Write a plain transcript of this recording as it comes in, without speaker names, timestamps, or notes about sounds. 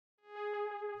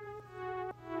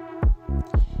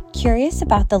Curious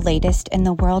about the latest in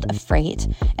the world of freight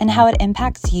and how it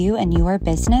impacts you and your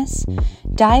business?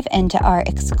 Dive into our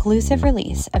exclusive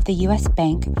release of the U.S.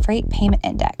 Bank Freight Payment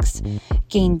Index.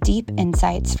 Gain deep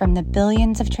insights from the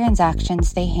billions of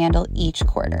transactions they handle each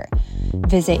quarter.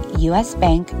 Visit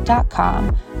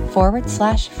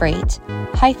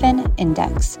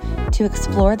usbank.com/freight-index to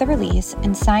explore the release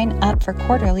and sign up for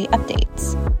quarterly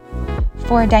updates.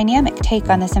 For a dynamic take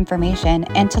on this information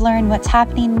and to learn what's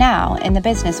happening now in the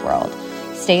business world,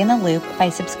 stay in the loop by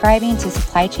subscribing to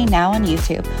Supply Chain Now on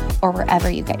YouTube or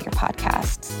wherever you get your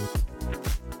podcasts.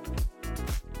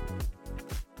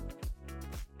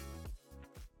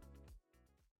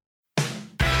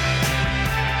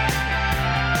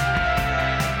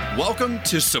 Welcome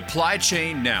to Supply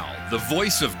Chain Now, the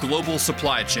voice of global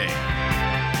supply chain.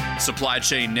 Supply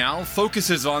Chain Now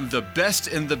focuses on the best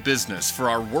in the business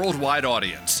for our worldwide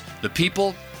audience, the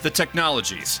people, the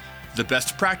technologies, the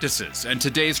best practices, and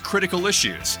today's critical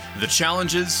issues, the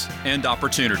challenges and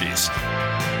opportunities.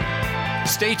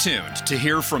 Stay tuned to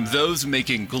hear from those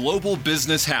making global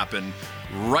business happen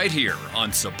right here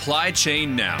on Supply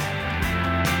Chain Now.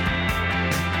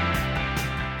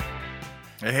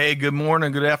 Hey, good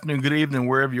morning, good afternoon, good evening,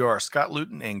 wherever you are. Scott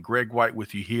Luton and Greg White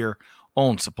with you here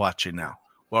on Supply Chain Now.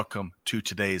 Welcome to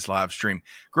today's live stream.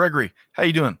 Gregory, how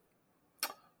you doing?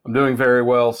 I'm doing very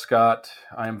well, Scott.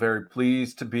 I am very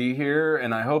pleased to be here,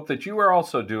 and I hope that you are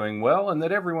also doing well and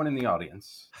that everyone in the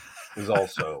audience is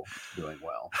also doing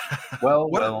well. Well.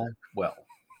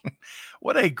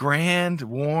 What a grand,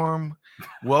 warm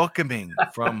welcoming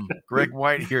from Greg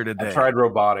White here today. I tried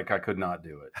robotic. I could not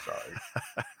do it. Sorry.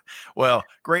 Well,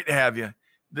 great to have you.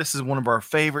 This is one of our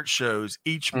favorite shows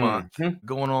each month,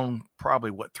 going on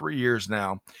probably, 3 years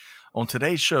now. On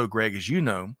today's show, Greg, as you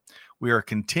know, we are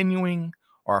continuing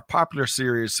our popular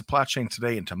series, Supply Chain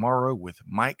Today and Tomorrow, with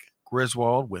Mike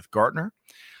Griswold with Gartner.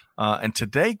 And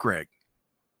today, Greg,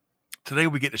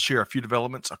 we get to share a few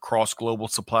developments across global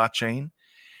supply chain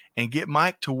and get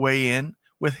Mike to weigh in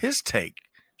with his take.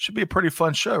 Should be a pretty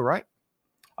fun show, right?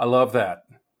 I love that.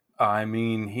 I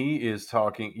mean, he is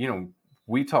talking,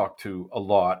 we talk to a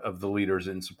lot of the leaders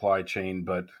in supply chain,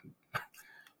 but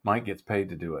Mike gets paid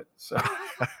to do it. So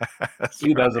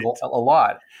he does it a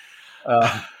lot.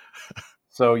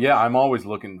 So, yeah, I'm always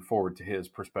looking forward to his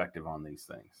perspective on these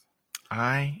things.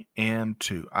 I am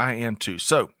too.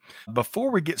 So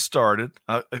before we get started,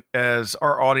 as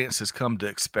our audience has come to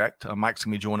expect, Mike's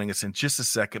going to be joining us in just a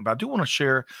second, but I do want to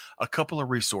share a couple of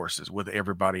resources with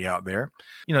everybody out there.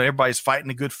 Everybody's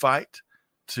fighting a good fight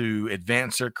to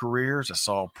advance their careers, to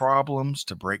solve problems,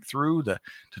 to break through, to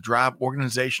drive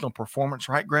organizational performance,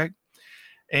 right, Greg?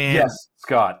 And yes,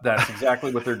 Scott, that's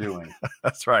exactly what they're doing.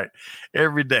 That's right.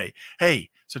 Every day. Hey,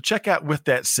 so check out With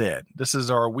That Said. This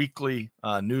is our weekly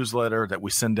newsletter that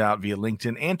we send out via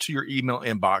LinkedIn and to your email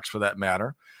inbox for that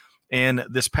matter. And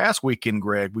this past weekend,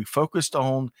 Greg, we focused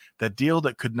on the deal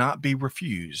that could not be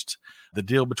refused, the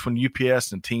deal between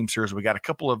UPS and Teamsters. We got a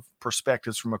couple of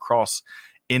perspectives from across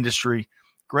industry.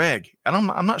 Greg,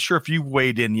 I'm not sure if you've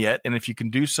weighed in yet, and if you can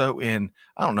do so in,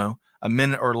 a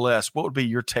minute or less, what would be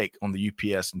your take on the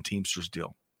UPS and Teamsters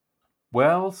deal?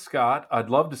 Well, Scott, I'd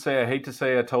love to say I hate to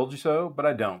say I told you so, but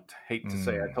I don't. Hate to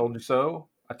say I told you so.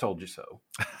 I told you so.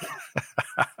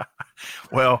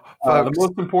 Well, the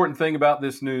most important thing about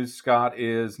this news, Scott,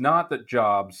 is not that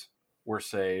jobs were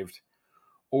saved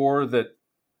or that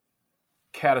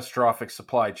catastrophic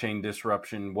supply chain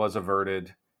disruption was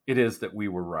averted. It is that we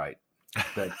were right,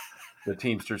 that the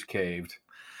Teamsters caved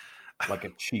like a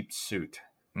cheap suit.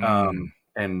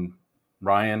 And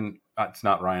Ryan, it's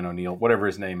not Ryan O'Neill, whatever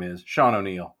his name is, Sean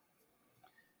O'Neill,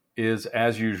 is,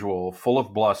 as usual, full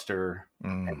of bluster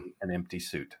and an empty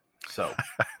suit. So,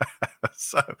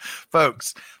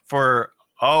 folks, for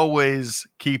always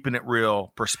keeping it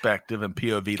real perspective and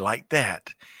POV like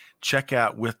that, check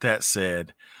out With That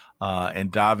Said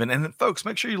and dive in. And then, folks,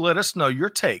 make sure you let us know your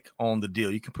take on the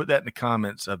deal. You can put that in the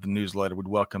comments of the newsletter. We'd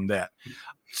welcome that.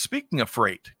 Speaking of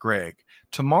freight, Greg,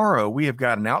 tomorrow we have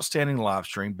got an outstanding live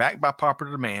stream backed by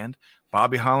popular demand.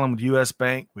 Bobby Holland with U.S.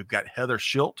 Bank. We've got Heather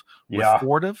Schilt with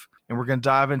Fortive. And we're going to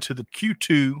dive into the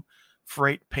Q2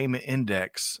 Freight Payment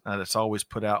Index that's always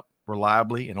put out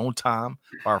reliably and on time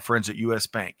by our friends at U.S.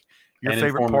 Bank. Your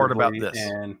favorite part about this?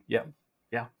 And yeah,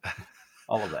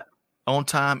 all of that. On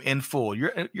time, in full.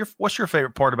 What's your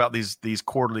favorite part about these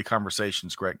quarterly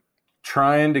conversations, Greg?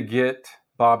 Trying to get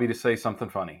Bobby to say something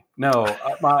funny. No,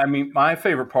 my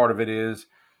favorite part of it is,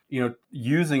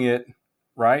 using it,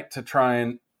 right, to try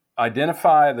and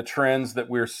identify the trends that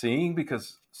we're seeing,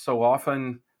 because so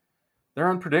often they're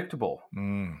unpredictable.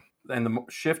 And the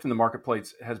shift in the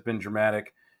marketplace has been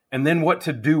dramatic. And then what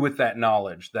to do with that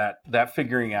knowledge, that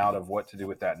figuring out of what to do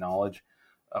with that knowledge.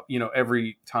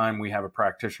 Every time we have a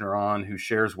practitioner on who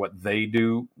shares what they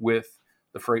do with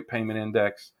the freight payment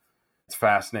index, it's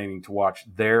fascinating to watch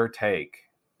their take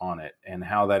on it and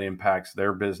how that impacts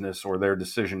their business or their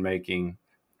decision making.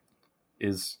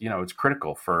 Is, it's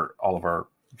critical for all of our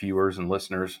viewers and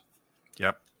listeners.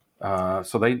 Yep.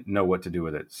 So they know what to do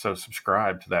with it. So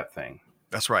subscribe to that thing.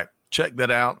 That's right. Check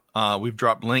that out. We've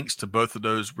dropped links to both of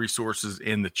those resources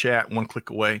in the chat, one click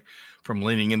away from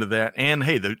leaning into that. And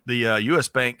hey, the U.S.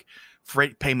 Bank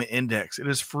Freight Payment Index, it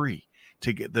is free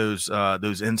to get those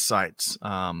insights,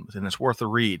 and it's worth a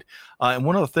read. And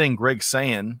one other thing Greg's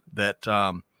saying that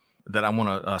I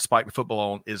want to spike the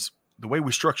football on is the way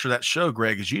we structure that show,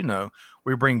 Greg, as you know,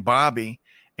 we bring Bobby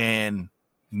and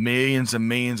millions and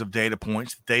millions of data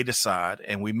points that they decide,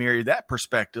 and we marry that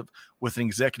perspective with an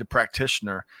executive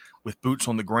practitioner with boots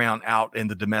on the ground out in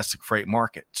the domestic freight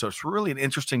market. So it's really an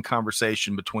interesting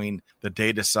conversation between the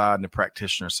data side and the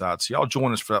practitioner side. So y'all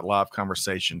join us for that live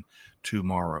conversation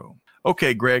tomorrow.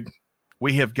 Okay, Greg,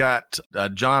 we have got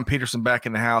John Peterson back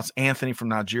in the house, Anthony from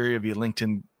Nigeria via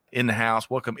LinkedIn in the house.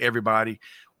 Welcome, everybody.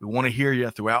 We want to hear you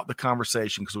throughout the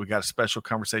conversation because we got a special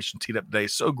conversation teed up today.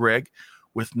 So, Greg,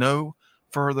 with no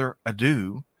further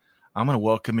ado, I'm going to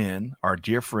welcome in our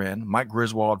dear friend, Mike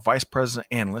Griswold, Vice President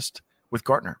Analyst with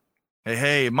Gartner.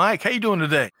 Hey, Mike, how you doing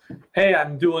today? Hey,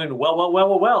 I'm doing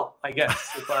well, I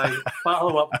guess, if I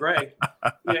follow up Greg.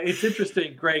 Yeah, it's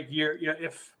interesting, Greg.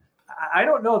 If I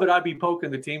don't know that I'd be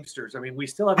poking the Teamsters. I mean, we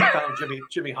still haven't found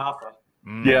Jimmy Hoffa.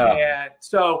 Yeah. And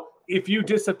so if you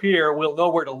disappear, we'll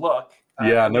know where to look.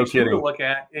 Yeah, no kidding. To look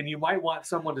at, and you might want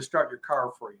someone to start your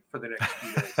car for you for the next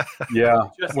few days. Yeah.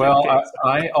 Well,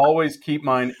 I always keep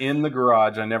mine in the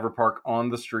garage. I never park on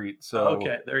the street. So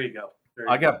okay, there you go.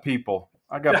 I got people.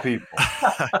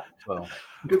 So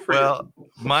good for you.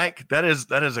 Mike, that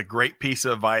is a great piece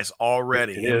of advice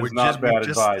already. It is not bad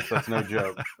advice. That's no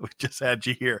joke. We just had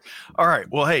you here. All right.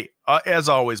 Well, hey, as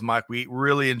always, Mike, we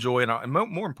really enjoy and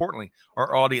more importantly,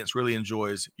 our audience really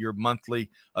enjoys your monthly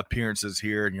appearances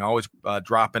here, and you're always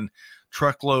dropping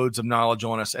truckloads of knowledge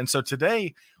on us. And so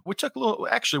today we took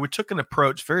an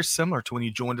approach very similar to when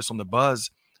you joined us on the Buzz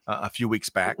a few weeks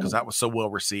back, because that was so well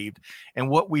received. And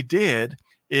what we did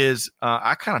is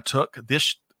I kind of took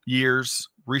this year's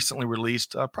recently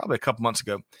released, probably a couple months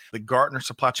ago, the Gartner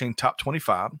Supply Chain Top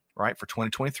 25, right, for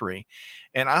 2023.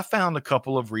 And I found a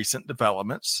couple of recent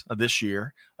developments this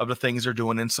year of the things they're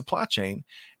doing in supply chain.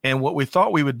 And what we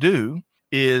thought we would do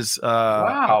is,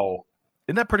 wow,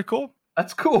 isn't that pretty cool?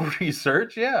 That's cool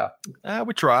research. Yeah.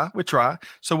 We try.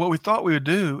 So what we thought we would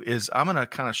do is I'm going to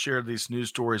kind of share these news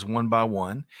stories one by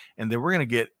one, and then we're going to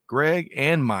get Greg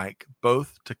and Mike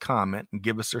both to comment and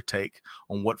give us their take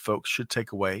on what folks should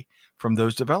take away from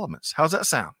those developments. How's that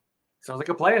sound? Sounds like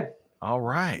a plan. All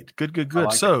right. Good.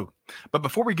 Like so, but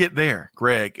before we get there,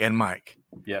 Greg and Mike,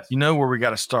 yes, you know where we got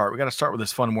to start. We got to start with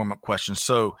this fun warm-up question.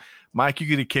 So, Mike, you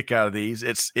get a kick out of these.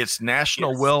 It's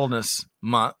National Wellness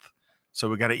Month. So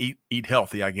we got to eat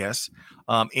healthy, I guess.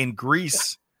 In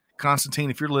Greece, Constantine,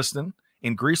 if you're listening,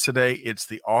 in Greece today, it's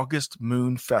the August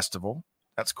Moon Festival.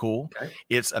 That's cool. Okay.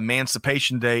 It's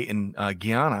Emancipation Day in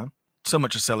Guyana. So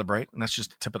much to celebrate, and that's just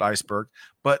the tip of the iceberg.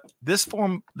 But this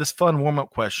fun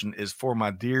warm-up question is for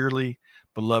my dearly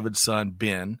beloved son,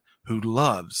 Ben, who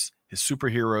loves his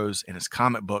superheroes and his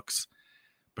comic books,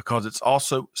 because it's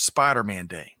also Spider-Man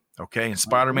Day. Okay, and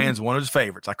Spider-Man's one of his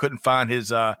favorites. I couldn't find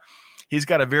his he's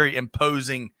got a very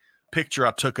imposing picture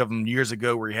I took of him years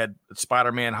ago where he had the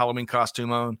Spider-Man Halloween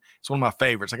costume on. It's one of my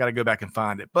favorites. I got to go back and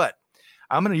find it. But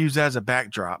I'm going to use that as a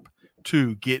backdrop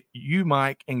to get you,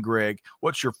 Mike, and Greg,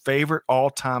 what's your favorite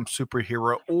all-time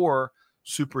superhero or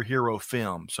superhero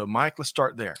film? So, Mike, let's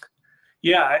start there.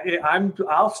 Yeah,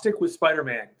 I'll stick with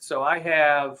Spider-Man. So I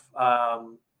have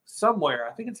somewhere,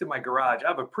 I think it's in my garage, I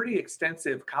have a pretty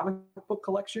extensive comic book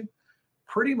collection,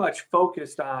 pretty much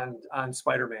focused on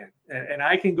Spider-Man. And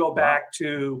I can go back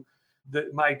to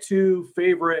my two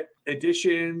favorite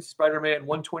editions, Spider-Man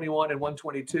 121 and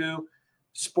 122.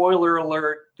 Spoiler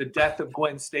alert, the death of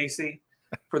Gwen Stacy.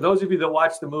 For those of you that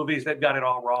watch the movies, they've got it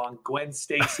all wrong. Gwen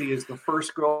Stacy is the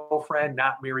first girlfriend,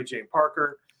 not Mary Jane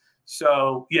Parker.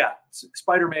 So yeah,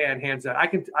 Spider-Man, hands down. I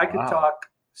can talk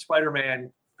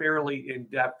Spider-Man fairly in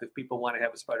depth if people want to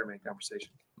have a Spider-Man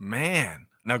conversation. Man,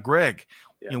 now Greg,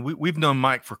 you know, we've known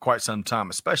Mike for quite some time,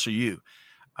 especially you.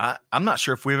 I'm not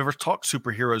sure if we've ever talked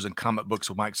superheroes and comic books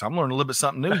with Mike, so I'm learning a little bit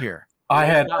something new here. I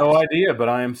had no idea, but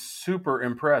I am super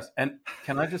impressed. And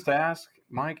can I just ask,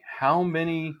 Mike, how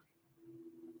many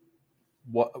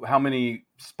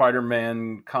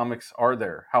Spider-Man comics are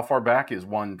there? How far back is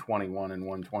 121 and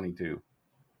 122?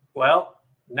 Well,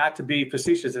 not to be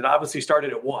facetious, it obviously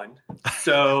started at 1.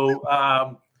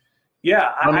 So,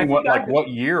 yeah. I mean, what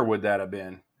year would that have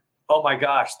been? Oh my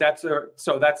gosh, that's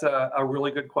a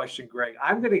really good question, Greg.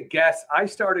 I'm going to guess I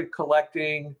started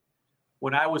collecting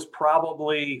when I was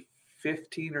probably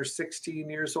 15 or 16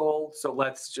 years old. So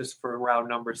let's just, for round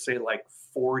numbers, say like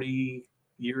 40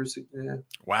 years.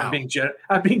 Wow.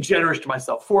 I'm being generous to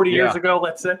myself. 40 years ago,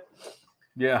 let's say.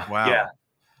 Yeah. Wow.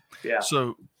 Yeah.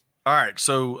 So, all right.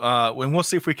 So, and we'll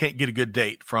see if we can't get a good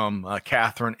date from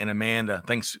Catherine and Amanda.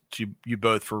 Thanks to you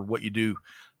both for what you do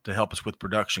to help us with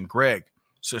production. Greg,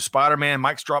 so Spider-Man,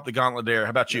 Mike's dropped the gauntlet there.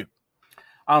 How about you?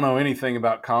 I don't know anything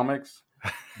about comics,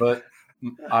 but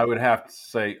I would have to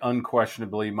say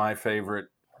unquestionably my favorite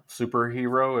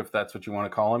superhero, if that's what you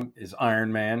want to call him, is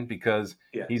Iron Man, because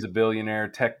he's a billionaire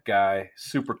tech guy,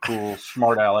 super cool,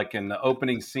 smart aleck. And the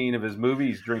opening scene of his movie,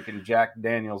 he's drinking Jack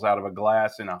Daniels out of a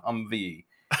glass in a Humvee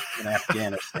in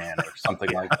Afghanistan or something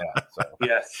like that. So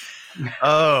yes.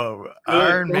 Oh, good.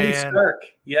 Iron Man. Stark.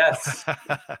 Yes.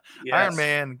 Iron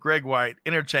Man, Greg White,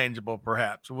 interchangeable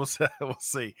perhaps. We'll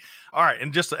see. All right,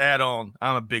 and just to add on,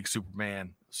 I'm a big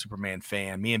Superman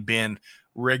fan. Me and Ben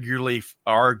regularly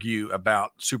argue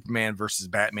about Superman versus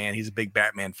Batman. He's a big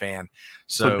Batman fan.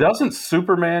 So doesn't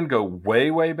Superman go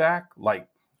way back? Like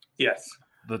yes,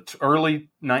 the early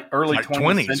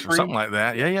 20th century? Or something like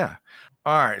that. Yeah.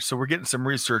 All right, so we're getting some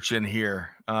research in here.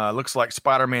 Looks like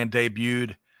Spider-Man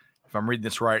debuted, if I'm reading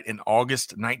this right, in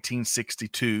August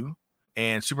 1962,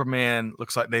 and Superman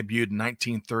looks like debuted in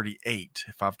 1938,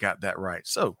 if I've got that right.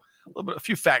 So a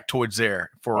few factoids there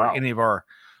for any of our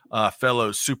fellow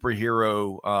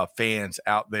superhero fans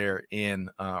out there in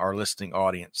our listening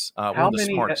audience. How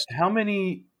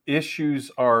many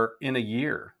issues are in a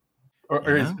year?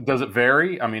 Does it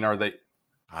vary? I mean, are they?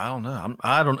 I don't know.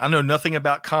 I know nothing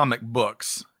about comic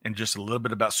books and just a little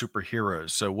bit about superheroes.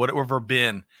 So whatever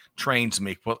Ben trains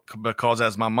me, because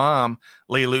as my mom,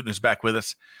 Leah Luton, is back with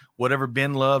us, whatever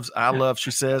Ben loves, I love,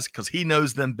 she says, because he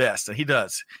knows them best. And he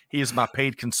does. He is my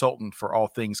paid consultant for all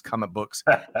things comic books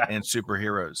and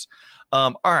superheroes.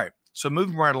 All right. So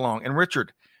moving right along. And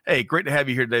Richard, hey, great to have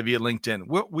you here today via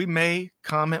LinkedIn. We may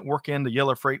work in the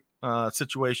Yellow Freight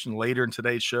situation later in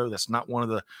today's show. That's not one of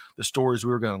the stories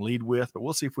we were going to lead with, but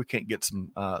we'll see if we can't get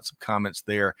some comments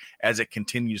there as it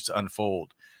continues to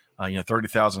unfold.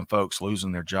 30,000 folks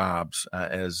losing their jobs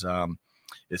as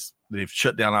they've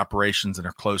shut down operations and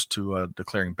are close to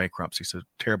declaring bankruptcy. So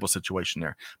terrible situation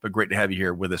there, but great to have you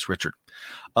here with us, Richard.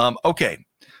 Okay.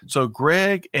 So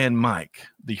Greg and Mike,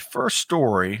 the first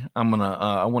story I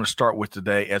want to start with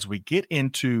today as we get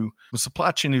into the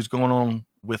supply chain news going on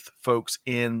with folks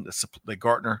in the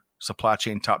Gartner supply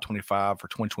chain top 25 for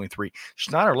 2023.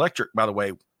 Schneider Electric, by the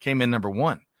way, came in number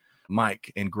 1,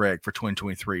 Mike and Greg, for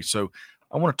 2023. So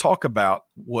I want to talk about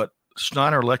what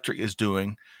Schneider Electric is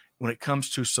doing when it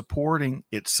comes to supporting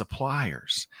its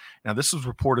suppliers. Now, this was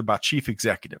reported by Chief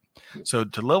Executive. So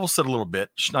to level set a little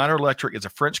bit, Schneider Electric is a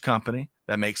French company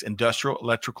that makes industrial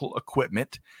electrical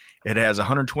equipment. It has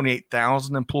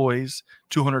 128,000 employees,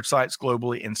 200 sites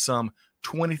globally, and some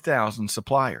 20,000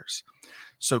 suppliers.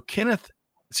 So Kenneth,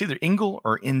 it's either Engel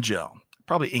or Ingel,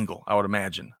 probably Engel, I would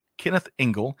imagine. Kenneth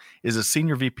Engel is a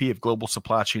senior VP of global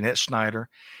supply chain at Schneider,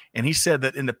 and he said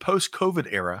that in the post-COVID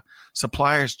era,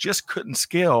 suppliers just couldn't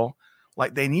scale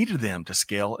like they needed them to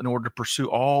scale in order to pursue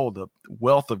all the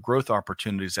wealth of growth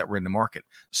opportunities that were in the market.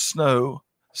 So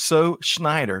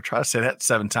Schneider, try to say that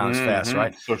 7 times fast,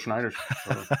 right?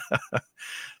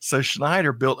 So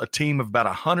Schneider built a team of about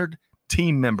 100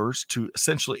 team members to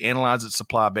essentially analyze its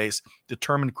supply base,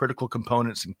 determine critical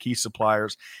components and key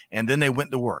suppliers, and then they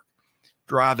went to work,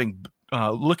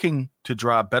 looking to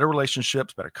drive better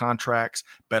relationships, better contracts,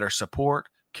 better support,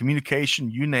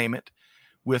 communication, you name it,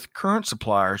 with current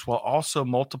suppliers while also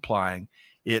multiplying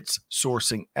its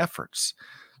sourcing efforts.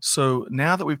 So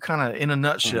now that we've kind of, in a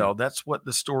nutshell, that's what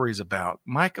the story is about.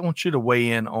 Mike, I want you to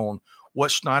weigh in on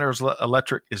what Schneider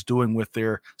Electric is doing with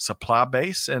their supply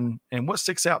base and what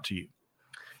sticks out to you.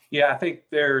 Yeah, I think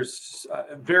there's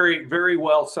very, very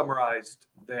well summarized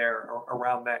there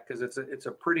around that, because it's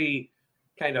a pretty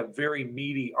kind of very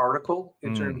meaty article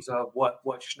in terms of what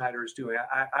Schneider is doing.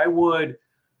 I would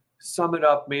sum it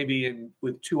up maybe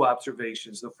with 2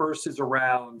 observations. The first is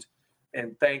around,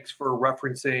 and thanks for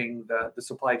referencing the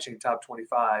supply chain top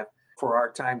 25 for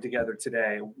our time together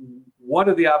today. One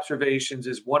of the observations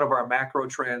is one of our macro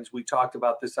trends. We talked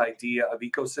about this idea of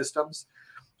ecosystems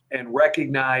and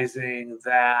recognizing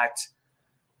that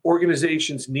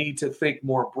organizations need to think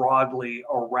more broadly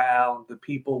around the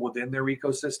people within their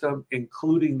ecosystem,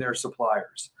 including their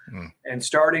suppliers, and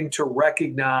starting to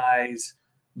recognize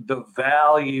the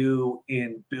value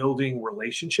in building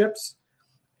relationships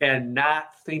and not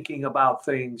thinking about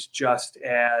things just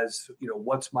as,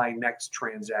 what's my next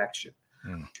transaction.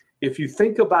 If you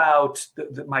think about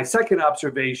my second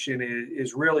observation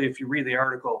is really, if you read the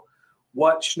article,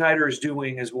 what Schneider is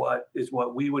doing is what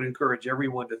we would encourage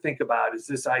everyone to think about, is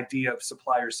this idea of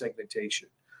supplier segmentation.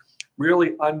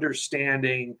 Really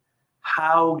understanding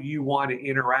how you want to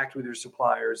interact with your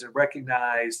suppliers and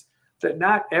recognize that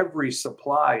not every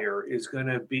supplier is going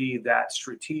to be that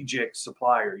strategic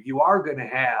supplier. You are going to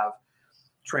have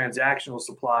transactional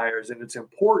suppliers, and it's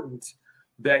important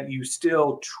that you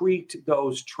still treat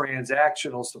those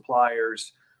transactional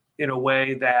suppliers in a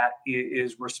way that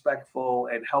is respectful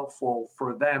and helpful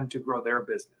for them to grow their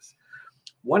business.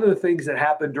 One of the things that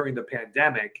happened during the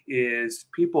pandemic is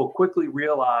people quickly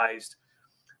realized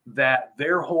that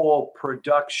their whole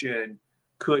production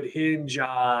could hinge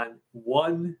on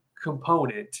one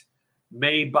component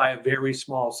made by a very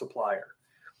small supplier.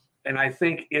 And I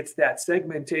think it's that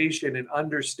segmentation and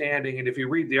understanding. And if you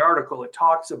read the article, it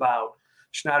talks about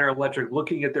Schneider Electric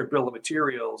looking at their bill of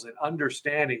materials and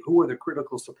understanding who are the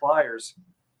critical suppliers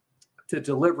to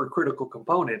deliver critical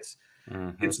components.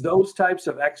 Mm-hmm. It's those types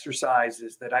of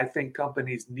exercises that I think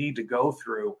companies need to go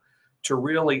through to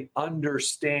really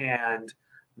understand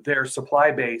their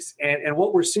supply base. And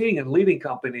what we're seeing in leading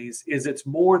companies is it's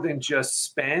more than just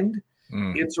spend.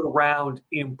 It's around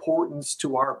importance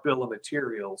to our bill of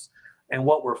materials. And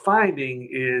what we're finding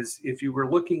is, if you were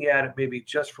looking at it maybe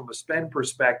just from a spend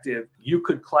perspective, you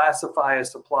could classify a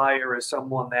supplier as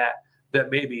someone that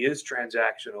maybe is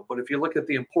transactional. But if you look at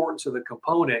the importance of the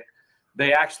component,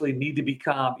 they actually need to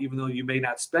become, even though you may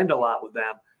not spend a lot with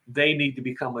them, they need to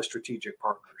become a strategic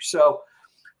partner. So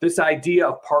this idea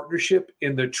of partnership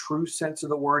in the true sense of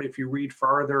the word, if you read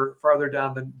farther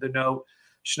down the note,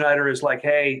 Schneider is like,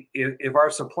 hey, if our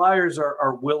suppliers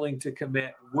are willing to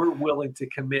commit, we're willing to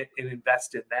commit and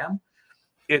invest in them.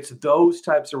 It's those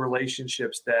types of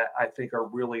relationships that I think are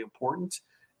really important,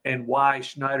 and why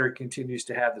Schneider continues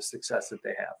to have the success that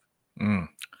they have.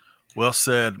 Well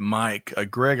said, Mike.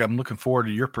 Greg, I'm looking forward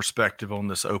to your perspective on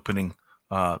this opening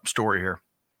story here.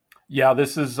 Yeah,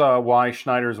 this is why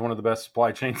Schneider is one of the best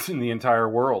supply chains in the entire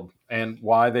world, and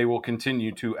why they will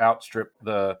continue to outstrip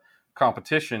the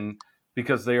competition,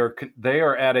 because they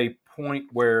are at a point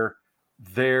where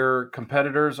their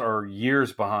competitors are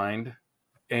years behind,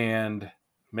 and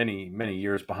many, many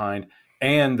years behind,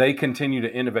 and they continue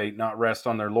to innovate, not rest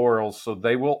on their laurels, so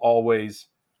they will always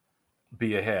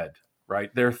be ahead, right?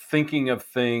 They're thinking of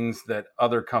things that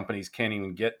other companies can't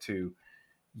even get to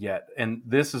yet. And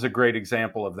this is a great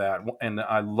example of that. And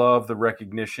I love the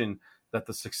recognition that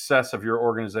the success of your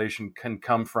organization can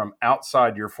come from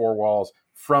outside your four walls,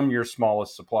 from your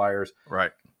smallest suppliers.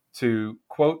 Right. To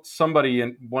quote somebody,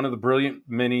 in one of the brilliant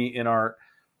many in our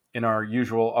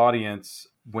usual audience,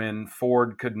 when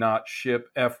Ford could not ship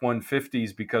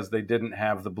F-150s because they didn't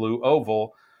have the blue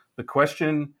oval, the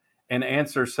question and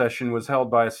answer session was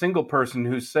held by a single person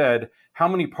who said, how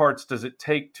many parts does it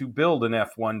take to build an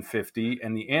F-150?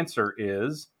 And the answer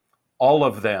is all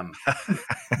of them.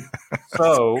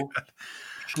 So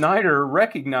Schneider,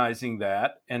 recognizing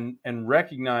that and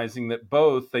recognizing that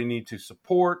both they need to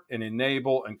support and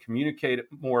enable and communicate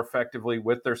more effectively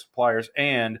with their suppliers,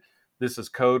 and this is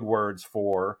code words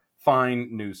for find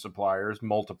new suppliers.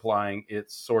 Multiplying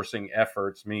its sourcing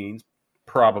efforts means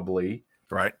probably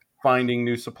right finding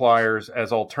new suppliers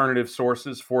as alternative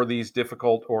sources for these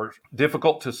difficult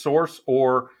to source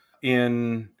or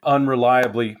in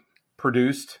unreliably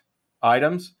produced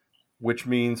items, which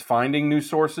means finding new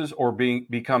sources or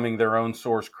becoming their own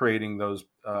source, creating those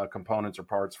components or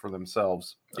parts for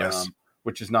themselves. Yes,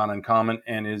 which is not uncommon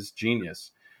and is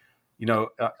genius.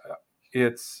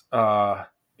 It's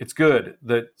good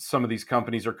that some of these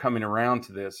companies are coming around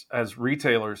to this. As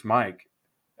retailers, Mike,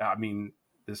 I mean,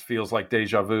 this feels like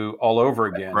deja vu all over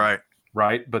again.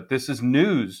 Right. But this is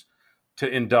news to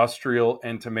industrial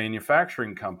and to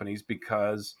manufacturing companies,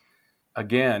 because,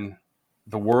 again,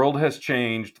 the world has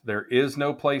changed. There is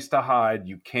no place to hide.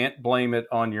 You can't blame it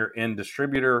on your end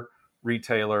distributor,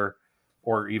 retailer,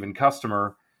 or even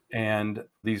customer. And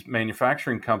these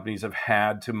manufacturing companies have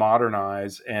had to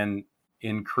modernize and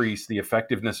increase the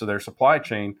effectiveness of their supply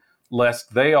chain,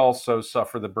 lest they also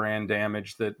suffer the brand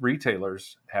damage that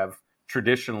retailers have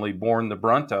traditionally borne the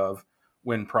brunt of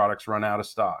when products run out of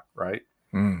stock, right?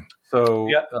 So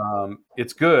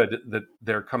it's good that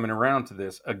they're coming around to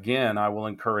this. Again, I will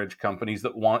encourage companies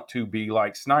that want to be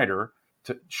like Schneider,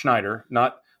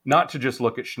 not to just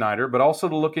look at Schneider, but also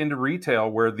to look into retail,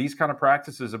 where these kind of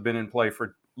practices have been in play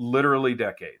for literally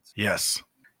decades. Yes.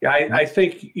 Yeah, I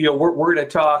think, we're going to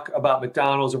talk about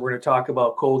McDonald's and we're going to talk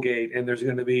about Colgate, and there's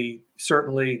going to be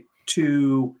certainly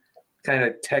two kind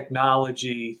of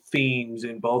technology themes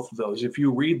in both of those. If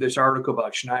you read this article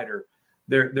about Schneider,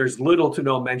 there's little to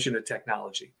no mention of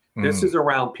technology. This is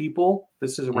around people,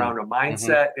 this is around a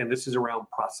mindset, and this is around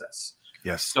process.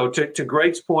 Yes. So to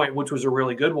Greg's point, which was a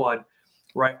really good one,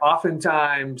 right?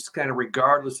 Oftentimes, kind of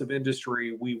regardless of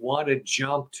industry, we want to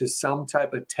jump to some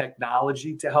type of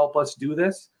technology to help us do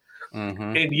this.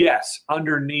 And yes,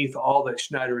 underneath all that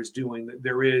Schneider is doing,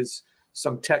 there is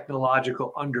some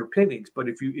technological underpinnings. But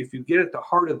if you get at the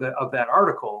heart of that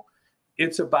article,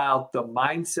 it's about the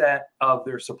mindset of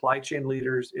their supply chain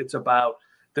leaders. It's about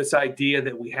this idea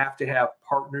that we have to have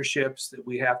partnerships, that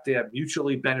we have to have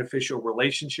mutually beneficial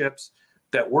relationships,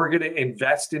 that we're going to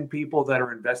invest in people that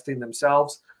are investing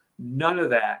themselves. None of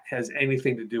that has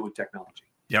anything to do with technology.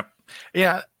 Yep.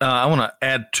 Yeah. I want to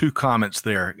add two comments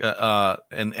there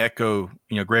and echo,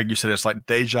 Greg, you said it's like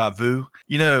deja vu.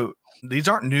 These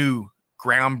aren't new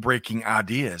groundbreaking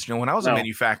ideas. When I was in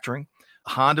manufacturing,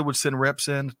 Honda would send reps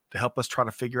in to help us try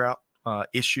to figure out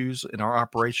issues in our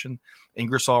operation.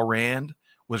 Ingersoll Rand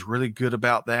was really good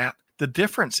about that. The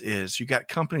difference is you got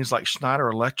companies like Schneider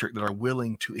Electric that are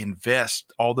willing to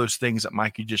invest all those things that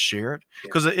Mike, you just shared,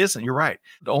 because it isn't. You're right.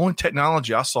 The only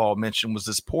technology I saw mentioned was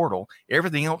this portal.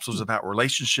 Everything else was about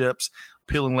relationships,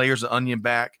 peeling layers of onion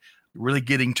back, really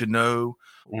getting to know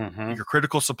your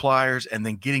critical suppliers, and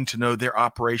then getting to know their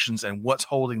operations and what's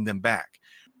holding them back.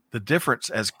 The difference,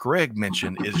 as Greg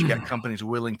mentioned, is you got companies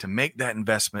willing to make that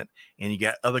investment, and you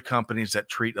got other companies that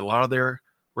treat a lot of their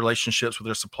relationships with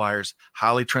their suppliers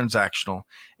highly transactional.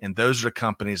 And those are the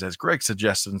companies, as Greg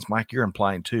suggested, and Mike, you're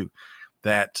implying too,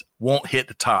 that won't hit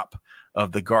the top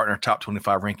of the Gartner top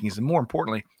 25 rankings, and more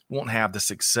importantly, won't have the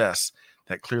success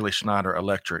that clearly Schneider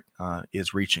Electric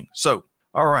is reaching. So,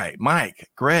 all right, Mike,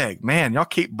 Greg, man, y'all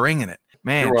keep bringing it.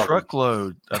 Man,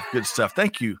 truckload of good stuff.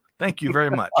 Thank you. Thank you very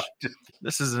much.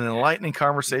 This is an enlightening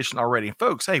conversation already. And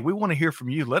folks, hey, we want to hear from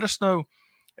you. Let us know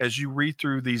as you read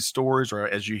through these stories or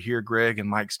as you hear Greg and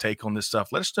Mike's take on this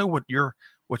stuff. Let us know what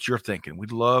you're thinking.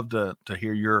 We'd love to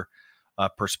hear your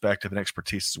perspective and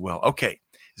expertise as well. Okay,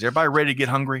 is everybody ready to get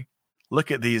hungry?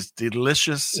 Look at these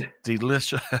delicious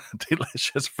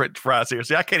French fries here.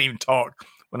 See, I can't even talk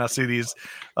when I see these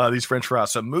French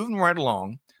fries. So moving right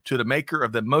along to the maker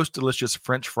of the most delicious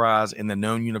French fries in the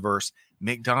known universe,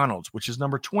 McDonald's, which is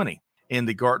number 20 in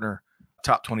the Gartner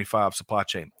top 25 supply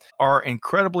chain. Our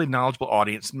incredibly knowledgeable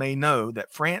audience may know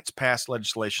that France passed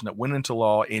legislation that went into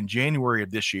law in January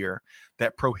of this year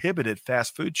that prohibited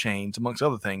fast food chains, amongst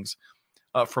other things,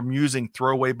 from using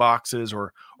throwaway boxes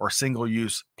or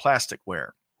single-use plasticware.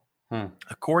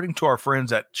 According to our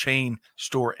friends at Chain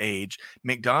Store Age,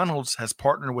 McDonald's has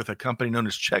partnered with a company known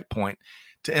as Checkpoint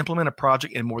to implement a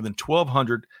project in more than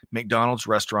 1,200 McDonald's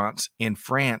restaurants in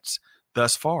France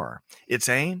thus far. Its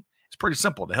aim is pretty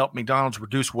simple: to help McDonald's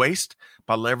reduce waste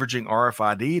by leveraging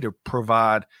RFID to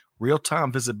provide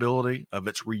real-time visibility of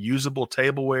its reusable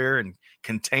tableware and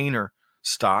container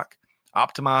stock,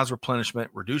 optimize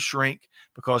replenishment, reduce shrink,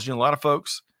 because a lot of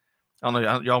folks, I don't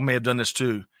know, y'all may have done this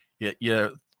too.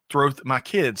 My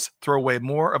kids throw away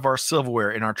more of our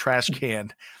silverware in our trash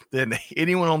can than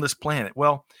anyone on this planet.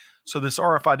 Well, so this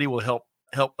RFID will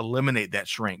help eliminate that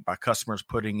shrink by customers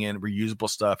putting in reusable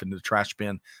stuff into the trash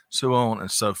bin, so on and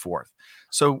so forth.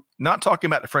 So not talking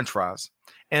about the French fries.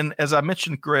 And as I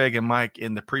mentioned, Greg and Mike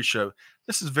in the pre-show,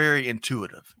 this is very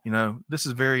intuitive. This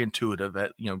is very intuitive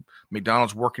at,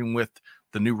 McDonald's working with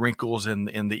the new wrinkles in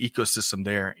the ecosystem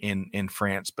there in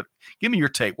France. But give me your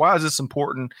take. Why is this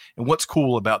important, and what's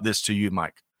cool about this to you,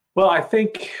 Mike? Well, I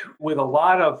think with a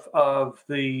lot of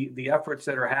the efforts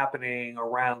that are happening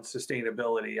around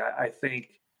sustainability, I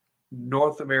think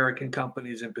North American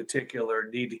companies in particular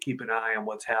need to keep an eye on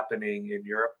what's happening in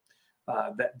Europe.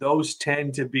 That those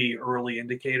tend to be early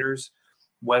indicators,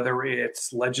 whether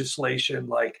it's legislation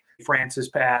like France has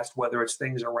passed, whether it's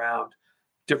things around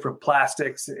different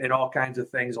plastics and all kinds of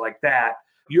things like that.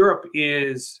 Europe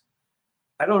is,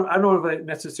 I don't know if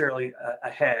necessarily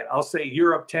ahead. I'll say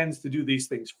Europe tends to do these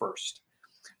things first.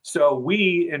 So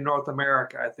we in North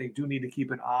America, I think, do need to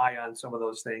keep an eye on some of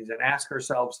those things and ask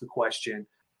ourselves the question: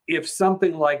 if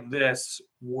something like this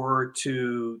were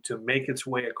to make its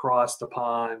way across the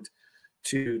pond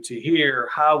to here,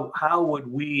 how would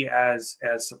we as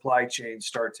supply chains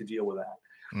start to deal with that?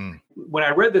 When I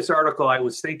read this article, I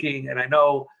was thinking, and I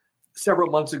know several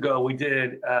months ago we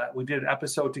did an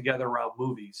episode together around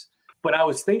movies, but I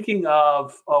was thinking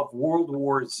of World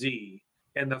War Z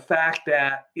and the fact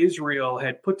that Israel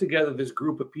had put together this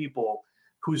group of people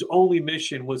whose only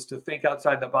mission was to think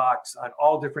outside the box on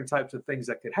all different types of things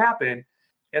that could happen.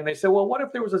 And they said, well, what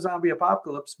if there was a zombie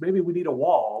apocalypse? Maybe we need a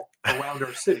wall around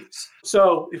our cities.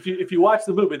 So if you watch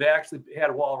the movie, they actually had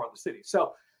a wall around the city.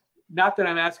 So not that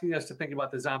I'm asking us to think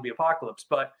about the zombie apocalypse,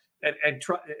 but and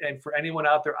for anyone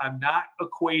out there, I'm not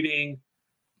equating,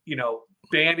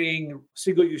 banning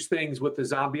single-use things with the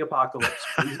zombie apocalypse.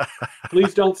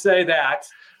 Please don't say that.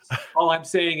 All I'm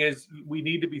saying is we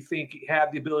need to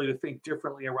have the ability to think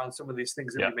differently around some of these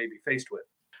things that we may be faced with.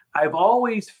 I've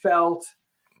always felt,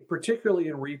 particularly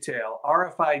in retail,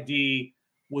 RFID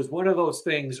was one of those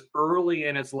things early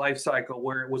in its life cycle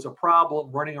where it was a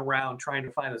problem running around trying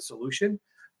to find a solution.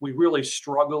 We really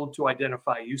struggled to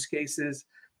identify use cases.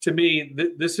 To me,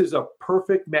 this is a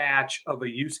perfect match of a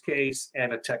use case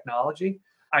and a technology.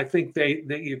 I think they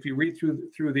if you read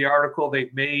through the article,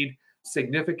 they've made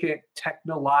significant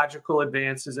technological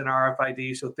advances in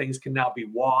RFID, so things can now be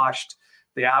washed.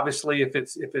 They obviously, if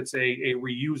it's a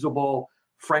reusable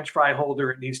French fry holder,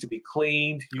 it needs to be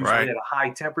cleaned, usually at a high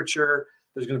temperature.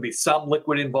 There's going to be some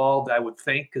liquid involved, I would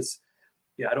think, because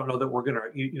I don't know that we're going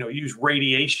to use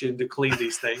radiation to clean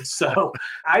these things. So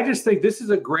I just think this is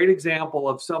a great example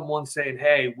of someone saying,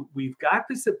 hey, we've got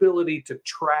this ability to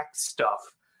track stuff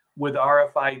with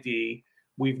RFID.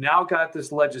 We've now got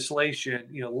this legislation.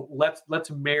 Let's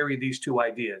marry these two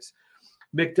ideas.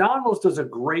 McDonald's does a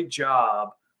great job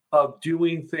of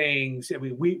doing things. I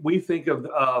mean, we think of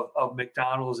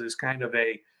McDonald's as kind of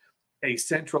a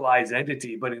centralized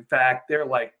entity, but in fact, they're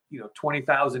like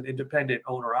 20,000 independent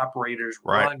owner operators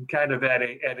run kind of at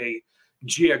a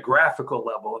geographical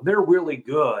level, and they're really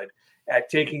good at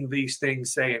taking these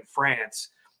things, say in France,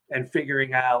 and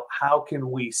figuring out how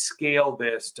can we scale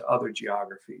this to other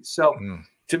geographies. So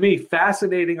to me,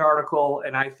 fascinating article,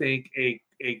 and I think a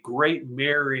great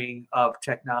marrying of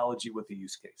technology with the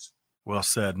use case. Well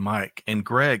said, Mike. And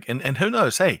Greg, and who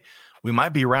knows, hey, we might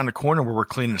be around the corner where we're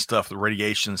cleaning stuff with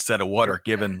radiation instead of water,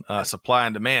 given supply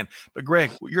and demand. But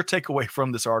Greg, your takeaway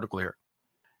from this article here?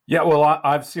 Yeah, well,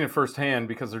 I've seen it firsthand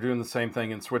because they're doing the same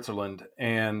thing in Switzerland.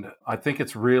 And I think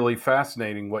it's really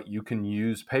fascinating what you can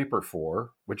use paper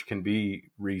for, which can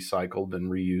be recycled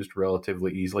and reused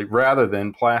relatively easily, rather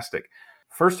than plastic.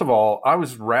 First of all, I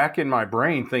was racking my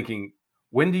brain thinking,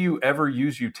 when do you ever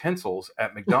use utensils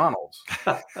at McDonald's?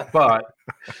 But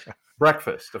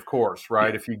breakfast, of course,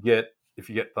 right? Yeah. If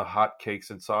you get the hot cakes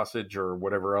and sausage or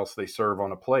whatever else they serve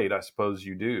on a plate, I suppose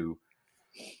you do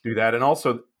that. And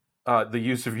also, the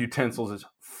use of utensils is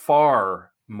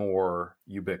far more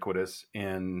ubiquitous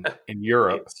in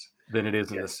Europe than it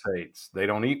is in the States. They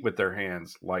don't eat with their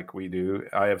hands like we do.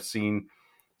 I have seen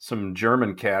some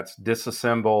German cats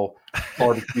disassemble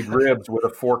barbecued ribs with a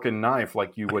fork and knife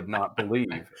like you would not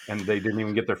believe, and they didn't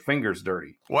even get their fingers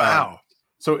dirty. Wow.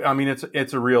 So, I mean,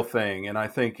 it's a real thing. And I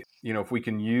think, if we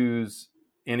can use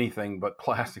anything but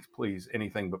plastics, please,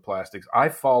 anything but plastics. I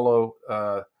follow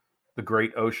the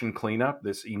Great Ocean Cleanup,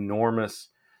 this enormous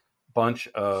bunch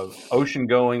of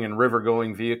ocean-going and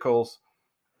river-going vehicles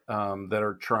that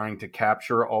are trying to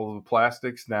capture all of the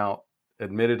plastics. Now,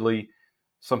 admittedly,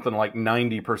 something like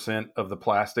 90% of the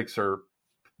plastics are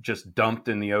just dumped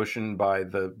in the ocean by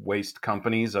the waste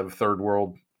companies of third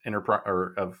world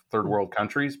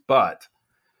countries. But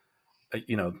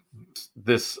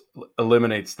this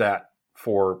eliminates that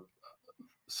for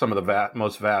some of the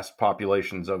most vast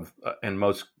populations and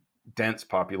most dense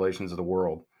populations of the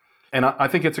world. And I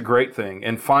think it's a great thing.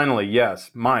 And finally, yes,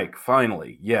 Mike,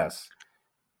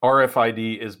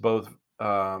 RFID is both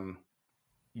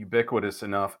ubiquitous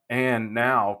enough and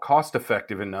now cost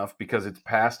effective enough because it's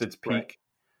past its peak,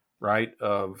 right,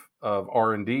 of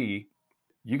R&D.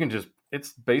 You can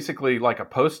it's basically like a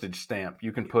postage stamp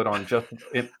you can put on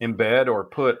embed or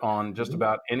put on just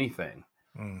about anything.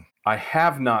 I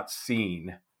have not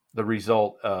seen the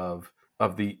result of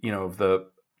the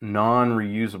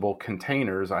non-reusable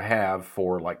containers I have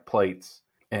for like plates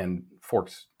and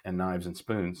forks and knives and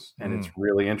spoons. And it's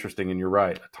really interesting. And you're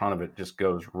right. A ton of it just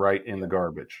goes right in the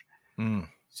garbage.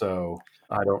 So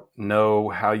I don't know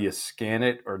how you scan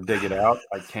it or dig it out.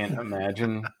 I can't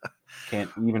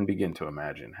even begin to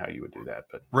imagine how you would do that.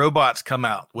 But robots come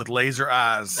out with laser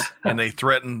eyes and they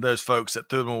threaten those folks that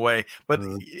threw them away. But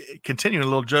continuing a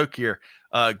little joke here,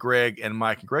 Greg and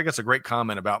Mike. Greg, that's a great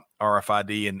comment about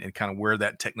RFID and kind of where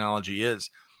that technology is.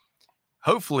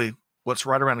 Hopefully, what's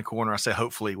right around the corner, I say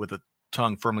hopefully with the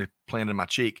tongue firmly planted in my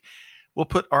cheek, we'll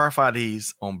put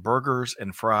RFIDs on burgers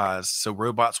and fries so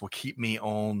robots will keep me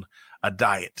on a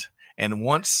diet And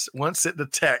once it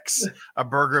detects a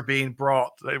burger being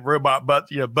brought, the robot butt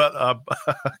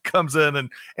comes in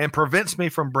and prevents me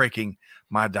from breaking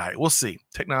my diet. We'll see.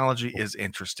 Technology is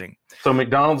interesting. So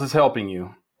McDonald's is helping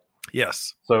you.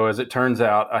 Yes. So as it turns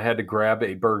out, I had to grab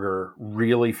a burger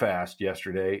really fast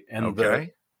yesterday, and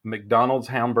the McDonald's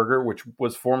hamburger, which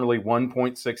was formerly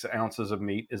 1.6 ounces of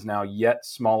meat, is now yet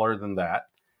smaller than that,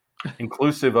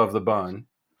 inclusive of the bun.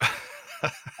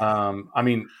 I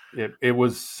mean, it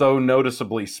was so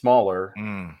noticeably smaller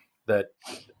that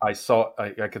I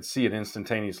could see it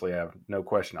instantaneously. I have no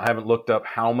question. I haven't looked up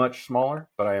how much smaller,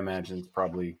 but I imagine it's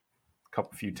probably a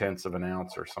few tenths of an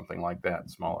ounce or something like that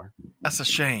smaller. That's a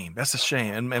shame.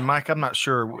 And Mike, I'm not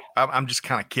sure. I'm just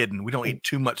kind of kidding. We don't eat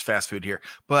too much fast food here.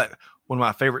 But one of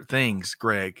my favorite things,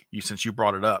 Greg, since you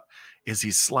brought it up, is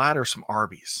these sliders from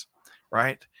Arby's,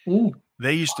 right?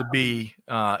 They used to be,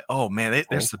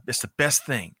 it's the best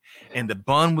thing. And the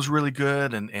bun was really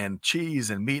good, and cheese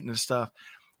and meat and stuff.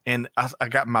 And I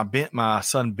got my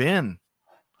son Ben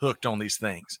hooked on these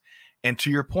things. And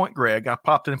to your point, Greg, I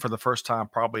popped in for the first time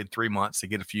probably in 3 months to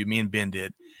get a few. Me and Ben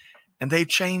did. And they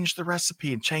changed the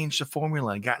recipe and changed the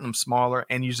formula and gotten them smaller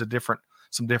and used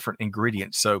some different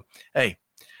ingredients. So, hey,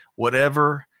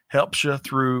 whatever helps you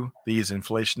through these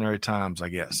inflationary times, I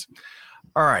guess.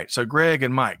 All right. So, Greg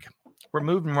and Mike, we're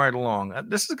moving right along.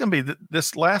 This is going to be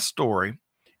this last story,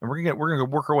 and we're going to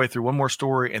work our way through one more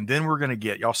story, and then we're going to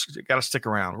get, y'all got to stick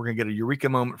around. We're going to get a eureka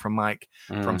moment from Mike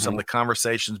from some of the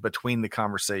conversations between the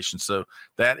conversations. So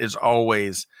that is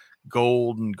always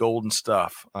golden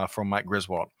stuff from Mike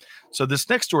Griswold. So this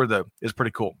next story, though, is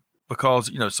pretty cool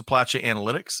because, supply chain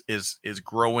analytics is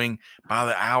growing by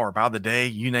the hour, by the day,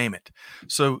 you name it.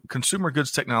 So Consumer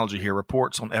Goods Technology here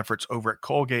reports on efforts over at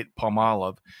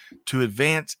Colgate-Palmolive to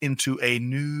advance into a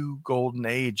new golden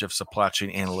age of supply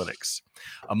chain analytics.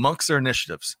 Amongst their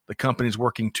initiatives, the company is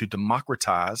working to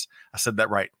democratize. I said that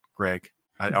right, Greg.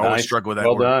 I always struggle with that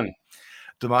word. Well done.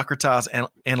 Democratize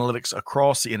analytics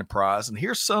across the enterprise. And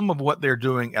here's some of what they're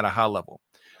doing at a high level.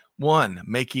 One,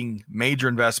 making major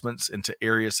investments into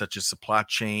areas such as supply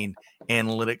chain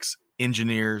analytics,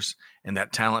 engineers, and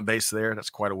that talent base there. That's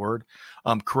quite a word.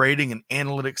 Creating an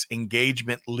analytics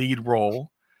engagement lead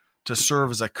role to serve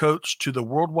as a coach to the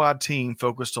worldwide team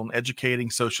focused on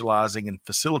educating, socializing, and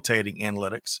facilitating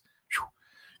analytics.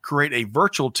 Create a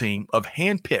virtual team of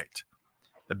handpicked,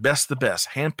 the best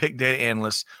handpicked data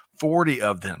analysts, 40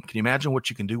 of them. Can you imagine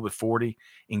what you can do with 40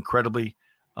 incredibly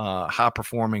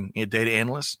high-performing data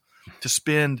analysts to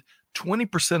spend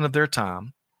 20% of their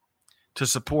time to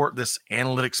support this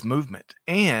analytics movement?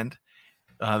 And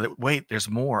there's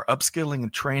more, upskilling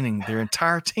and training their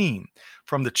entire team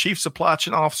from the chief supply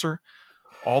chain officer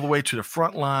all the way to the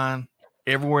front line,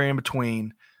 everywhere in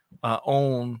between,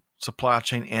 on supply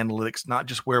chain analytics, not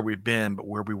just where we've been, but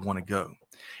where we want to go.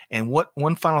 And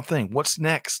one final thing, what's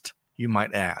next, you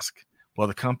might ask? Well,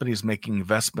 the company is making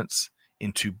investments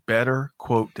into better,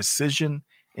 quote, decision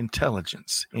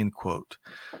intelligence, end quote.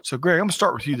 So, Greg, I'm going to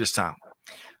start with you this time.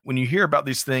 When you hear about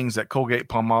these things that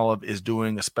Colgate-Palmolive is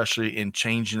doing, especially in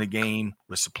changing the game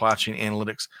with supply chain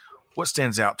analytics, what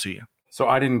stands out to you? So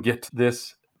I didn't get to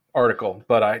this article,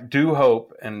 but I do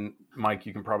hope, and Mike,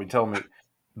 you can probably tell me,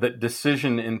 that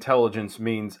decision intelligence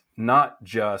means not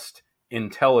just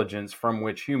intelligence from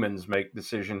which humans make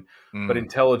decision, but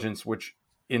intelligence which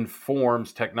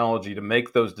informs technology to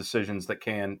make those decisions that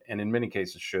can, and in many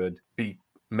cases should, be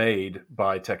made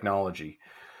by technology.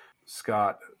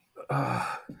 Scott,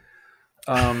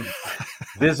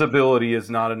 visibility is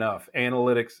not enough.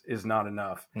 Analytics is not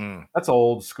enough. That's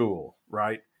old school,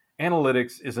 right?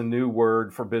 Analytics is a new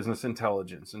word for business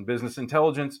intelligence, and business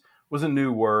intelligence was a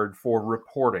new word for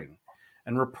reporting.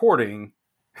 And reporting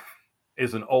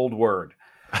is an old word.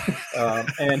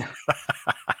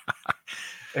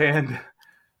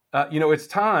 It's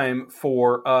time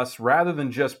for us, rather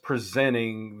than just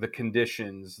presenting the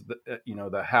conditions,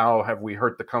 the how have we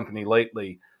hurt the company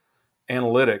lately,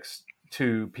 analytics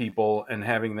to people and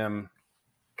having them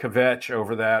kvetch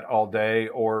over that all day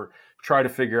or try to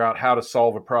figure out how to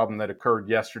solve a problem that occurred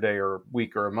yesterday or a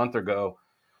week or a month ago,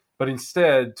 but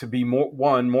instead to be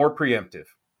more preemptive,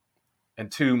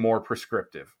 and two, more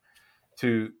prescriptive,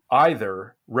 to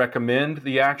either recommend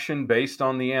the action based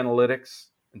on the analytics,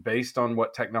 based on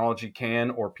what technology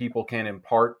can or people can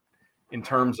impart in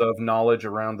terms of knowledge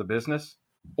around the business,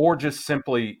 or just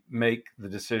simply make the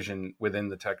decision within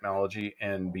the technology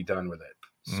and be done with it.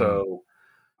 So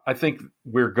I think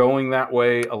we're going that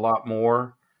way a lot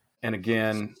more. And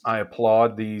again, I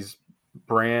applaud these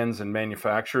brands and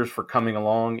manufacturers for coming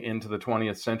along into the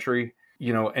 20th century.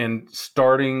 and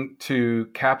starting to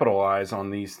capitalize on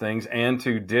these things and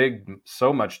to dig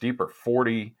so much deeper.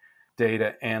 40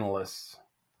 data analysts.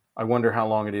 I wonder how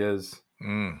long it is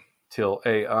till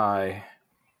AI,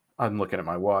 I'm looking at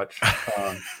my watch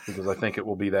because I think it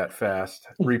will be that fast,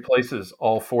 replaces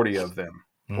all 40 of them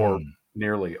or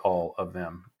nearly all of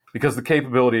them, because the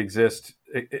capability exists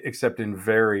except in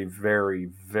very, very,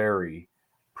 very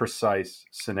precise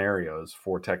scenarios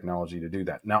for technology to do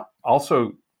that. Now,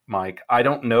 also, Mike, I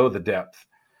don't know the depth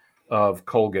of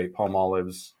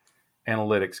Colgate-Palmolive's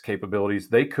analytics capabilities.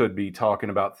 They could be talking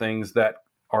about things that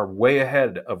are way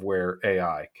ahead of where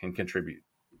AI can contribute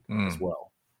as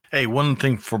well. Hey, one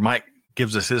thing for Mike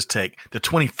gives us his take. The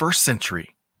 21st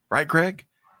century, right, Greg?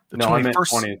 I meant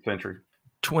 20th century.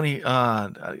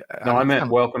 I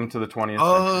meant welcome to the 20th century.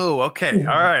 Oh, okay.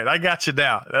 All right. I got you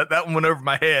now. That one went over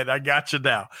my head. I got you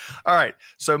now. All right.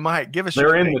 So, Mike, give us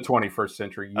They're in the 21st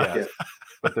century, yes.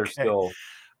 But they're still...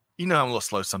 I'm a little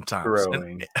slow sometimes.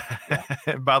 Growing.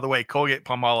 And by the way,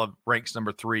 Colgate-Palmolive ranks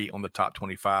number 3 on the top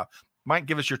 25. Mike,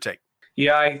 give us your take.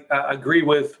 Yeah, I agree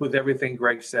with everything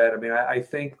Greg said. I mean, I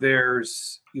think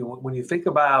there's, when you think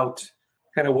about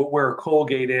kind of where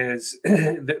Colgate is,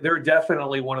 they're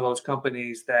definitely one of those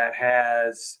companies that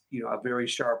has, a very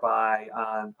sharp eye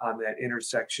on that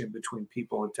intersection between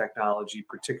people and technology,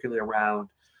 particularly around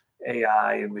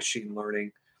AI and machine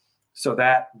learning. So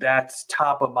that's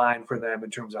top of mind for them in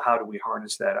terms of how do we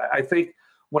harness that. I think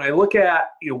when I look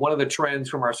at one of the trends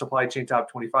from our supply chain top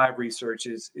 25 research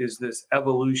is this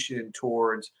evolution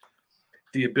towards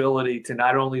the ability to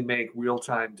not only make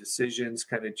real-time decisions,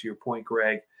 kind of to your point,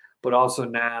 Greg, but also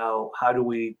now how do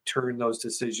we turn those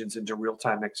decisions into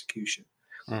real-time execution?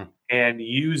 And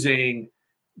using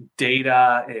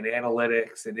data and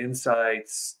analytics and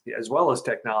insights as well as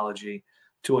technology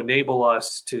to enable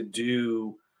us to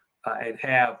do and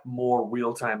have more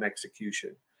real-time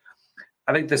execution.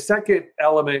 I think the second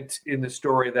element in the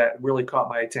story that really caught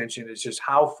my attention is just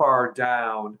how far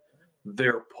down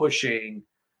they're pushing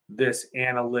this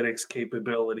analytics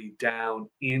capability down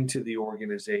into the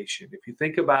organization. If you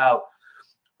think about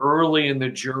early in the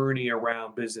journey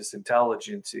around business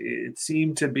intelligence, it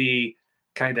seemed to be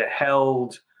kind of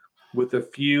held with a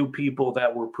few people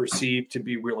that were perceived to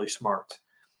be really smart.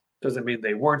 Doesn't mean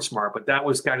they weren't smart, but that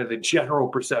was kind of the general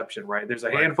perception, right? There's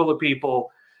a handful of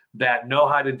people that know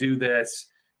how to do this.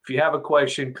 If you have a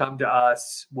question, come to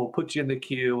us. We'll put you in the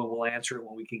queue and we'll answer it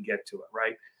when we can get to it,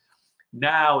 right?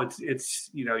 Now it's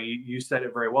you said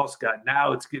it very well, Scott.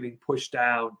 Now it's getting pushed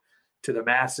down to the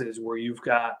masses where you've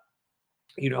got,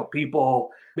 people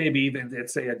maybe even at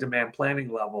say a demand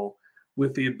planning level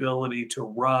with the ability to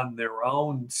run their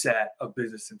own set of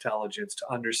business intelligence to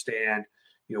understand,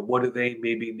 what do they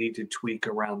maybe need to tweak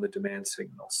around the demand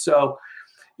signal. So,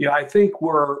 I think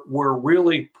we're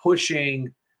really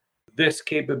pushing this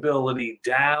capability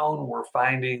down. We're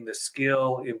finding the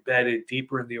skill embedded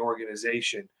deeper in the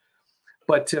organization.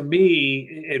 But to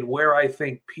me, and where I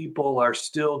think people are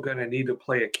still going to need to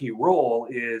play a key role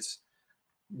is,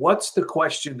 what's the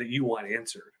question that you want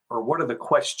answered? Or what are the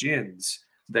questions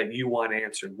that you want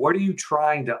answered? What are you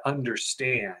trying to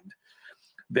understand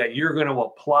that you're going to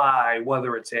apply,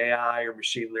 whether it's AI or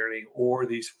machine learning or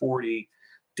these 40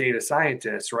 data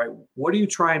scientists, right? What are you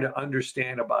trying to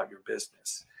understand about your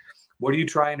business? What are you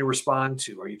trying to respond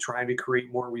to? Are you trying to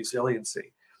create more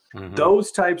resiliency? Mm-hmm.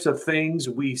 Those types of things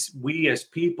we as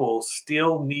people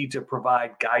still need to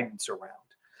provide guidance around.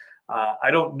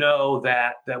 I don't know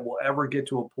that we'll ever get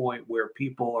to a point where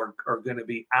people are going to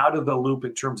be out of the loop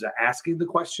in terms of asking the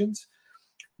questions.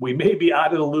 We may be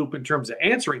out of the loop in terms of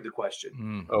answering the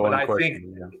question, but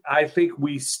I think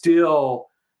we still,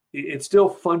 it's still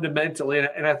fundamentally,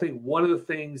 and I think one of the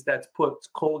things that's put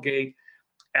Colgate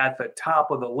at the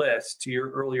top of the list, to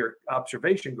your earlier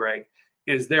observation, Greg,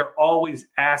 is they're always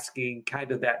asking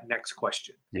kind of that next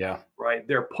question. Yeah. Right.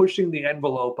 They're pushing the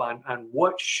envelope on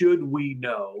what should we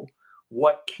know?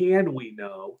 What can we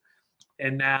know?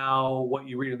 And now what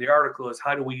you read in the article is,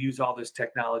 how do we use all this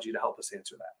technology to help us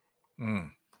answer that?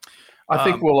 I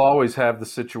think we'll always have the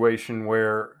situation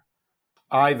where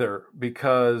either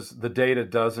because the data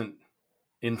doesn't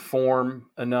inform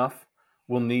enough,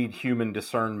 we'll need human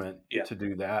discernment to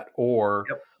do that, or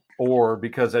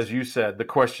because, as you said, the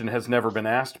question has never been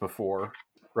asked before,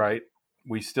 right?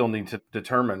 We still need to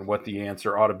determine what the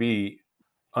answer ought to be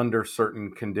under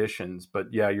certain conditions.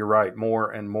 But yeah, you're right.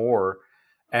 More and more,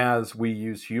 as we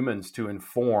use humans to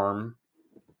inform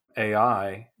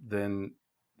AI, then,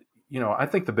 I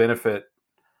think the benefit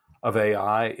of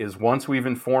AI is once we've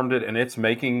informed it and it's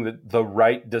making the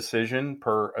right decision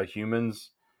per a human's,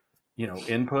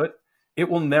 input, it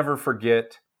will never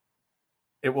forget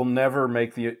it will never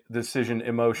make the decision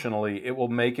emotionally. It will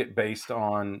make it based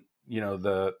on,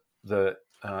 the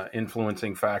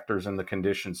influencing factors and the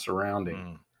conditions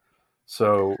surrounding.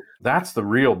 So that's the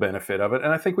real benefit of it.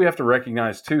 And I think we have to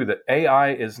recognize too that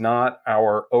AI is not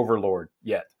our overlord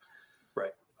yet.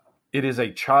 Right. It is a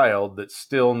child that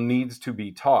still needs to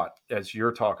be taught, as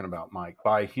you're talking about, Mike,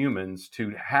 by humans to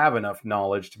have enough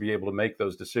knowledge to be able to make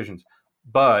those decisions.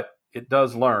 But it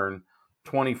does learn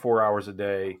 24 hours a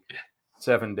day,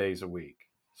 7 days a week.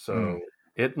 So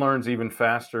it learns even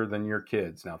faster than your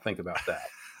kids. Now think about that.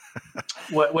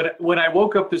 When I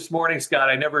woke up this morning, Scott,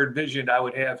 I never envisioned I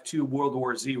would have 2 World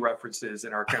War Z references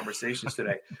in our conversations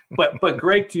today. But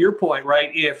Greg, to your point,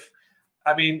 right?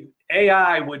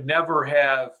 AI would never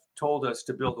have told us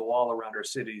to build a wall around our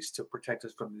cities to protect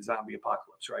us from the zombie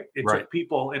apocalypse, right? It took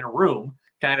people in a room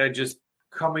kind of just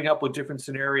coming up with different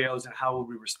scenarios and how would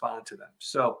we respond to them.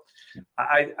 So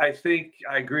I think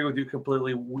I agree with you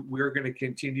completely. We're going to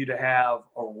continue to have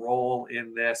a role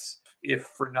in this, if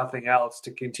for nothing else,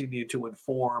 to continue to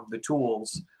inform the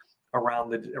tools around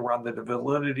the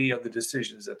validity of the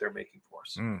decisions that they're making for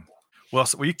us. Well,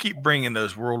 so you keep bringing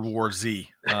those World War Z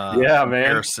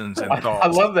comparisons and thoughts. I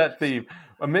love that theme.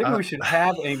 Maybe we should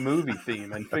have a movie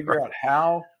theme and figure out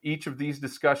how each of these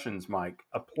discussions, Mike,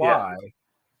 apply,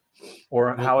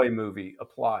 or how a movie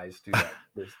applies to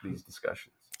these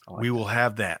discussions. We will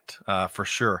have that for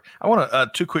sure. I want to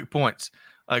 2 quick points.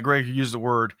 Greg, you used the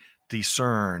word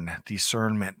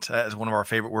discernment as one of our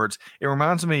favorite words. It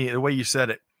reminds me, the way you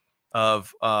said it,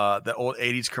 of the old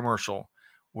 80s commercial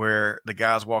where the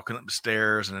guy's walking up the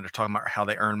stairs and they're talking about how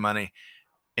they earn money.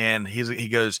 And he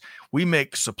goes, we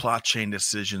make supply chain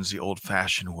decisions the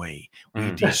old-fashioned way.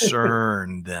 We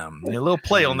discern them. A little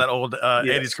play on that old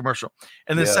 80s commercial.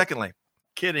 And then secondly,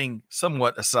 kidding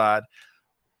somewhat aside,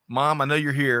 Mom, I know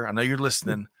you're here. I know you're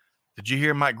listening. Did you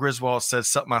hear Mike Griswold said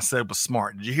something I said was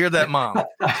smart? Did you hear that, Mom?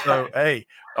 So, hey,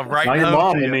 right now. Your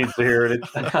mom needs to hear it.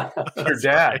 Your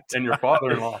dad and your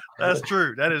father-in-law. That's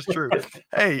true. That is true.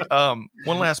 Hey,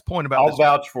 one last point about I'll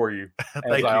vouch for you.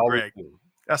 Thank you, Greg.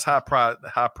 That's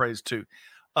high praise too.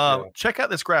 Check out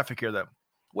this graphic here, though.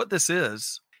 What this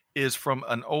is from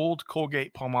an old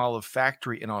Colgate-Palmolive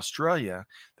factory in Australia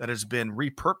that has been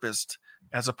repurposed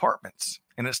as apartments,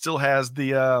 and it still has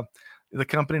the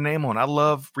company name on. I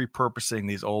love repurposing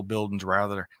these old buildings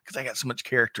because they got so much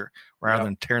character rather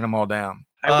than tearing them all down.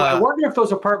 I wonder if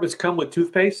those apartments come with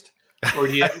toothpaste, or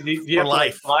do you have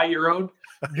to buy your own?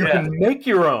 You can make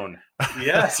your own.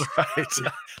 Yes, that's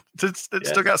right. It's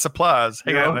still got supplies.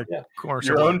 Hang on,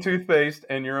 your own toothpaste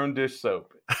and your own dish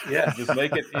soap. Yeah, just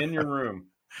make it in your room.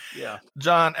 Yeah.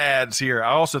 John adds here,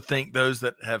 I also think those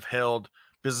that have held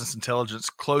business intelligence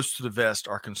close to the vest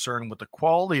are concerned with the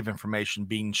quality of information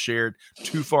being shared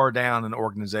too far down an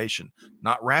organization.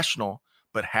 Not rational,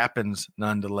 but happens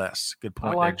nonetheless. Good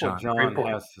point. I like there, John. what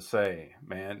John has to say,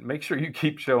 man. Make sure you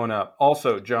keep showing up.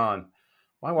 Also, John,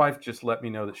 my wife just let me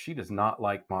know that she does not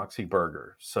like Moxie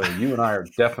Burger. So you and I are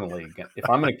definitely, if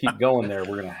I'm going to keep going there,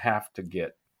 we're going to have to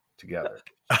get together.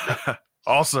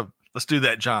 Awesome. Let's do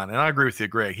that, John. And I agree with you,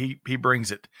 Greg. He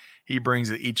brings it. He brings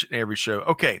it each and every show.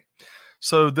 Okay.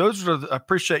 So I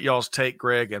appreciate y'all's take,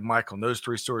 Greg and Michael. And those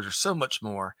 3 stories are so much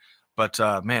more. But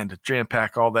man, to jam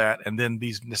pack all that, and then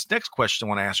this next question I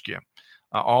want to ask you,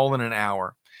 all in an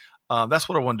hour. That's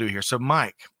what I want to do here. So,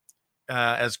 Mike,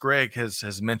 as Greg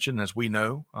has mentioned, as we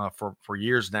know for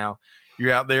years now,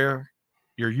 you're out there.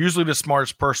 You're usually the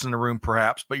smartest person in the room,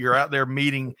 perhaps, but you're out there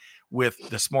meeting with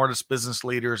the smartest business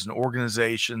leaders and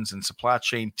organizations and supply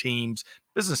chain teams,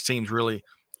 business teams, really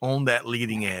on that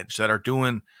leading edge that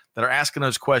are asking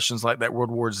those questions like that World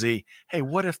War Z. Hey,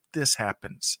 what if this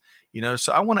happens?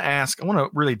 So I want to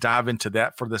really dive into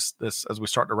that for this as we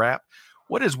start to wrap.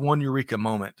 What is one eureka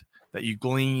moment that you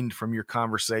gleaned from your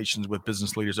conversations with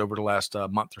business leaders over the last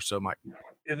month or so, Mike?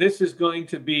 And this is going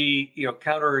to be,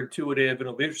 counterintuitive, and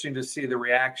it'll be interesting to see the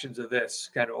reactions of this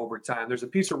kind of over time. There's a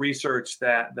piece of research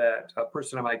that a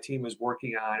person on my team is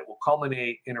working on. It will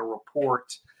culminate in a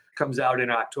report, comes out in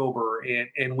October,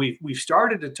 and we've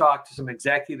started to talk to some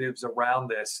executives around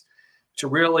this to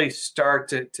really start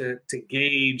to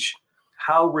gauge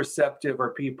how receptive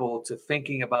are people to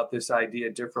thinking about this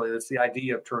idea differently. That's the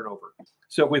idea of turnover.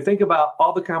 So if we think about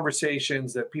all the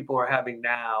conversations that people are having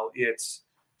now, it's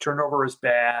turnover is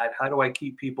bad. How do I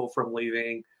keep people from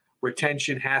leaving?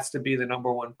 Retention has to be the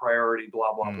number one priority,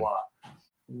 blah, blah, blah.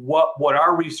 What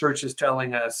our research is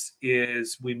telling us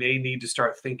is we may need to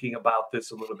start thinking about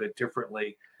this a little bit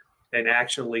differently and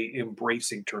actually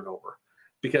embracing turnover.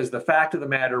 Because the fact of the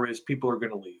matter is people are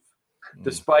going to leave.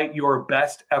 Despite your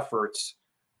best efforts,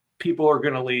 people are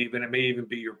going to leave, and it may even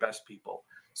be your best people.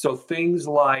 So things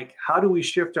like, how do we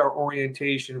shift our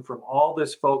orientation from all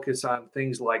this focus on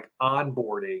things like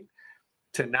onboarding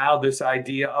to now this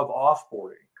idea of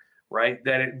offboarding, right?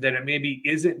 That it maybe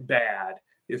isn't bad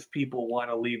if people want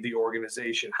to leave the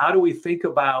organization. How do we think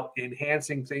about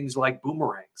enhancing things like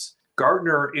boomerangs?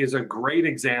 Gartner is a great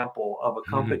example of a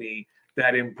company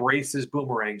that embraces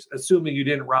boomerangs, assuming you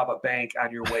didn't rob a bank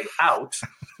on your way out,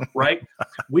 right?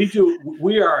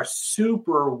 We are a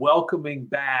super welcoming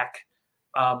back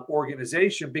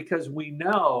organization because we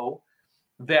know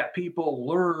that people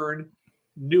learn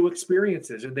new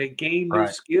experiences and they gain new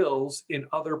skills in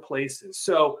other places.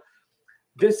 So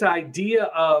this idea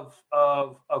of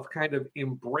kind of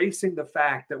embracing the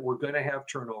fact that we're going to have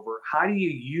turnover, how do you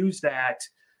use that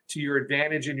to your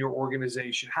advantage in your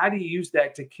organization? How do you use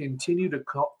that to continue to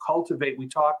cultivate? We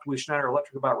talked with Schneider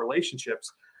Electric about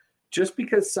relationships. Just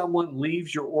because someone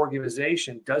leaves your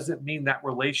organization doesn't mean that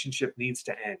relationship needs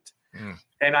to end.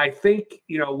 And I think,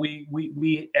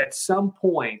 we at some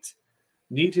point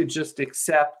need to just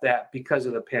accept that because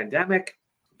of the pandemic,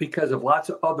 because of lots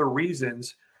of other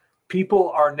reasons, people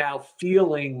are now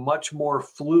feeling much more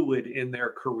fluid in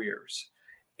their careers.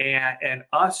 And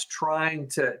us trying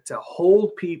to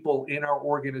hold people in our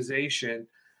organization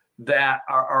that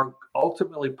are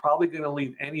ultimately probably going to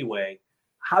leave anyway,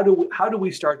 how do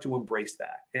we start to embrace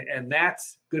that? And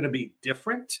that's going to be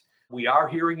different. We are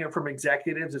hearing it from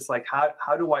executives. It's like,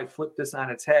 how do I flip this on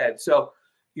its head? So,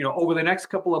 over the next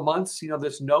couple of months,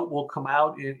 this note will come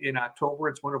out in October.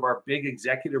 It's one of our big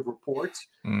executive reports.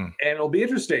 And it'll be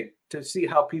interesting to see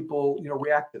how people,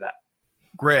 react to that.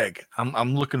 Greg,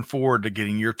 I'm looking forward to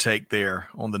getting your take there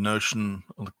on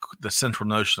the central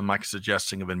notion Mike is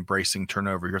suggesting of embracing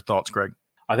turnover. Your thoughts, Greg?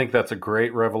 I think that's a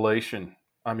great revelation.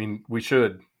 I mean, we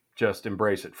should just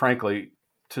embrace it. Frankly,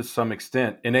 to some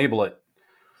extent, enable it.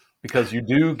 Because you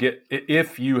do get,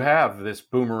 if you have this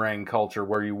boomerang culture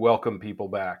where you welcome people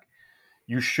back,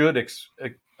 you should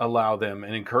allow them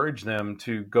and encourage them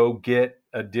to go get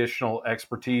additional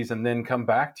expertise and then come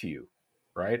back to you,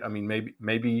 right? I mean,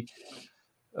 maybe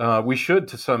we should,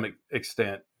 to some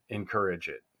extent, encourage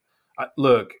it.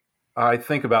 Look, I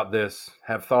think about this,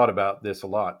 have thought about this a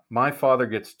lot. My father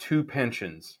gets 2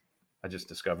 pensions, I just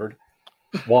discovered.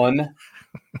 One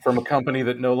from a company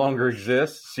that no longer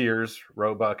exists, Sears,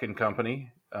 Roebuck and Company,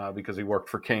 because he worked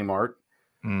for Kmart,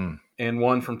 and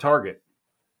one from Target.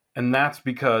 And that's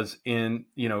because in,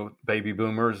 baby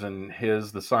boomers and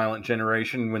the silent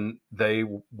generation, when they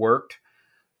worked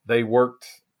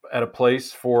at a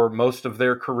place for most of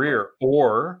their career,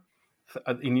 or,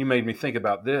 and you made me think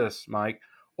about this, Mike,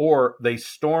 or they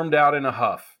stormed out in a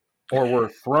huff or were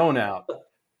thrown out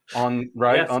on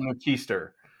the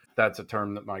keister. That's a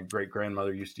term that my great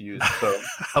grandmother used to use. So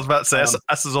I was about to say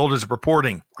that's as old as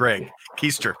reporting, Greg.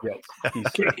 Keister. Yes,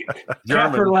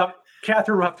 keister.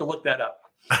 Catherine will have to look that up.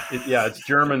 It's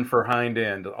German for hind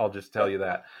end. I'll just tell you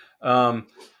that.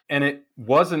 And it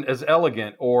wasn't as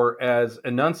elegant or as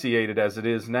enunciated as it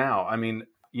is now. I mean,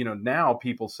 now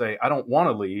people say, I don't want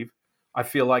to leave. I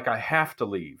feel like I have to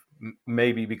leave,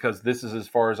 maybe because this is as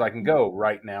far as I can go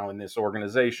right now in this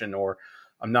organization, or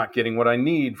I'm not getting what I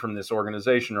need from this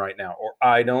organization right now, or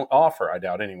I don't offer, I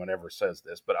doubt anyone ever says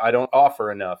this, but I don't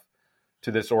offer enough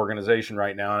to this organization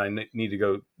right now, and I need to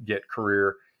go get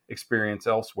career experience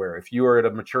elsewhere. If you are at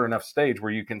a mature enough stage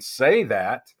where you can say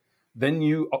that, then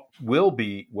you will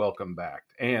be welcome back.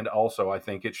 And also, I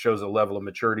think it shows a level of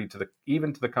maturity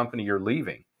even to the company you're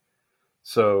leaving.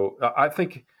 So I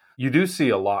think you do see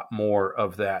a lot more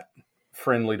of that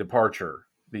friendly departure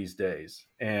these days.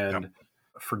 And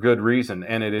for good reason.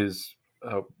 And it is,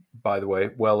 by the way,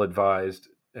 well advised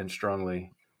and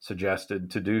strongly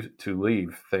suggested to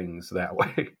leave things that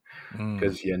way,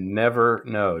 because you never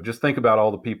know. Just think about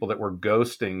all the people that were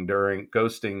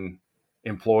ghosting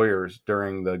employers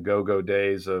during the go-go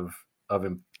days of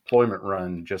employment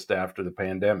run just after the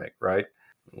pandemic, right?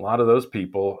 A lot of those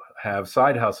people have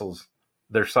side hustles.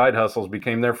 Their side hustles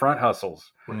became their front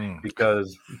hustles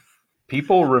because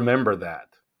people remember that.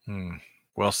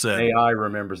 Well said. AI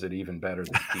remembers it even better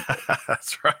than people.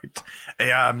 That's right.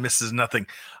 AI misses nothing.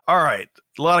 All right.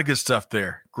 A lot of good stuff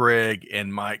there, Greg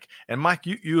and Mike. And Mike,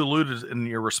 you alluded in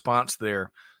your response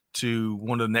there to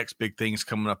one of the next big things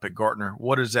coming up at Gartner.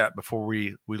 What is that before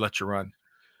we let you run?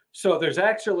 So there's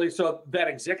actually, that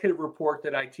executive report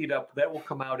that I teed up, that will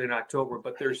come out in October,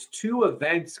 but there's 2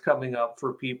 events coming up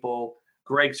for people.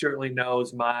 Greg certainly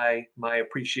knows my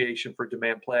appreciation for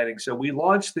demand planning. So we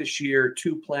launched this year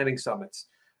 2 planning summits,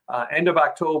 end of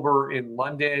October in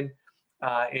London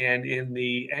and in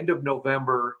the end of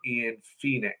November in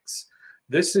Phoenix.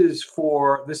 This is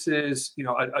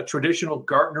a traditional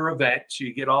Gartner event. So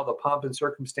you get all the pomp and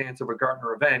circumstance of a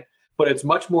Gartner event, but it's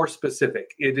much more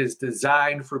specific. It is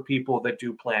designed for people that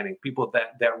do planning, people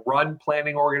that run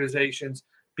planning organizations,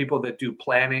 people that do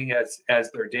planning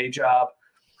as their day job.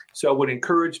 So I would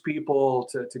encourage people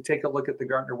to take a look at the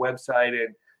Gartner website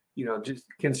and, just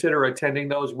consider attending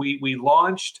those. We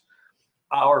launched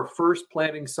our first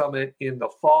planning summit in the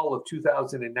fall of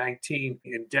 2019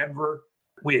 in Denver.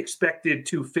 We expected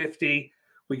 250.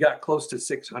 We got close to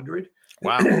 600.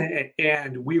 Wow.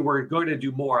 And we were going to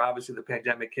do more. Obviously, the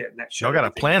pandemic hit. And that y'all got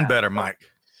to plan better, Mike.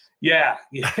 Yeah.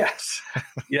 Yes.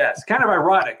 Yes. Kind of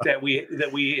ironic that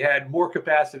we had more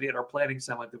capacity at our planning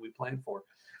summit than we planned for.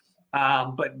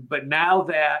 But now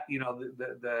that,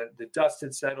 the dust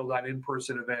had settled on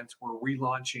in-person events, we're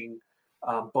relaunching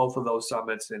both of those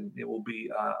summits. And it will be,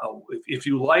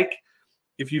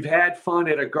 if you've had fun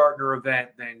at a Gartner event,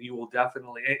 then you will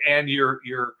definitely, and your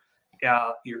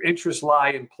interests lie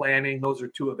in planning. Those are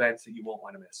two events that you won't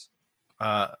want to miss.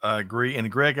 I agree.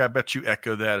 And Greg, I bet you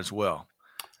echo that as well.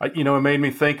 It made me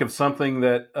think of something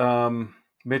that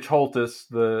Mitch Holthus,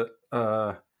 the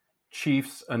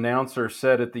Chiefs announcer,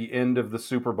 said at the end of the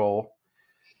Super Bowl.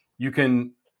 You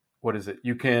can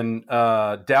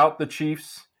doubt the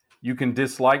Chiefs. You can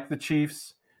dislike the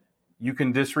Chiefs. You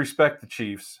can disrespect the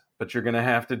Chiefs. But you're going to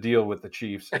have to deal with the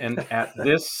Chiefs. And at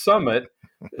this summit,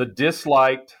 the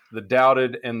disliked, the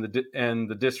doubted, and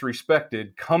the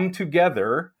disrespected come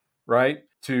together, right,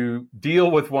 to deal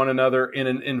with one another in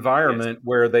an environment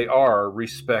where they are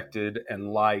respected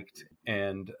and liked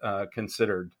and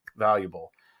considered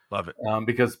valuable. Love it.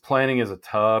 Because planning is a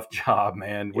tough job,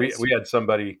 man. Yes. We had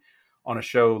somebody on a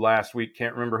show last week,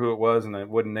 can't remember who it was, and I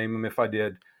wouldn't name him if I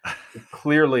did. It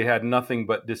clearly had nothing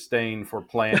but disdain for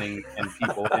planning and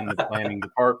people in the planning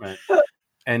department.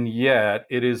 And yet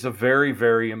it is a very,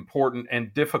 very important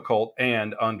and difficult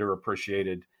and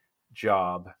underappreciated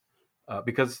job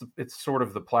because it's sort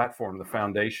of the platform, the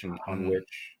foundation on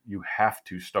which you have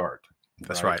to start.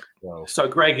 That's right. So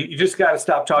Greg, you just got to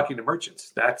stop talking to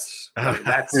merchants. That's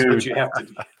what you have to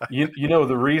do.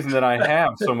 The reason that I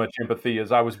have so much empathy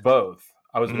is I was both.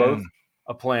 I was both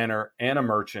a planner and a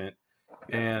merchant.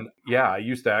 And I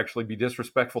used to actually be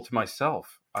disrespectful to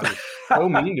myself. I was so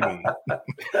mean to me.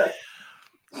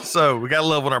 So we got to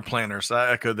love on our planners.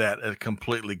 I echo that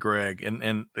completely, Greg.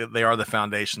 And they are the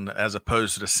foundation as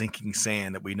opposed to the sinking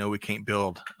sand that we know we can't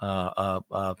build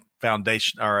a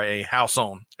foundation or a house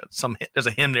on. There's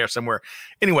a hymn there somewhere.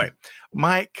 Anyway,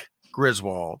 Mike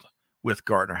Griswold with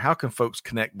Gartner. How can folks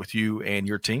connect with you and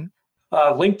your team?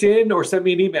 LinkedIn or send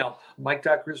me an email,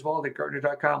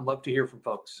 mike.griswold@gartner.com. Love to hear from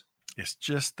folks. It's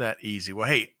just that easy. Well,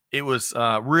 hey, it was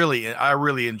I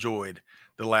really enjoyed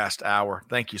the last hour.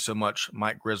 Thank you so much,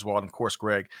 Mike Griswold, and of course,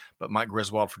 Greg, but Mike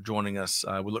Griswold for joining us.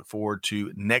 We look forward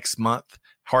to next month.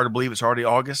 Hard to believe it's already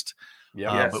August.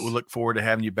 But we look forward to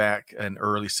having you back in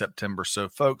early September. So,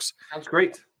 folks, sounds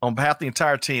great. On behalf of the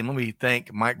entire team, let me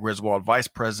thank Mike Griswold, Vice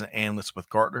President Analyst with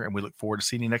Gartner, and we look forward to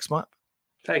seeing you next month.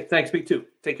 Hey, thanks. Me too.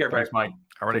 Take care, Thanks, Mike.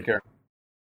 All right. Take care.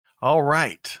 All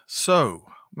right. So,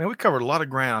 man, we covered a lot of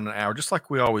ground in an hour, just like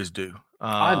we always do.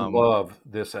 I love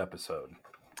this episode.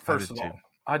 First of all,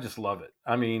 I just love it.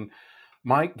 I mean,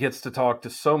 Mike gets to talk to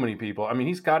so many people. I mean,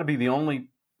 he's got to be the only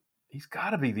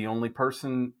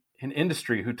person in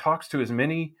industry who talks to as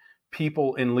many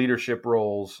people in leadership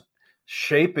roles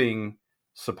shaping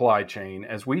supply chain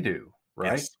as we do,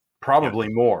 right? Yes. Probably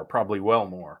more, probably well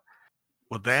more.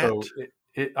 Well, that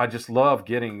I just love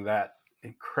getting that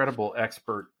incredible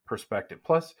expert perspective.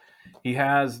 Plus, he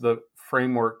has the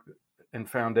framework and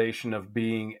foundation of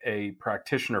being a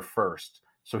practitioner first,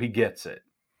 so he gets it,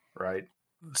 right?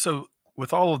 So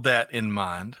with all of that in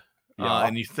mind,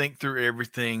 and you think through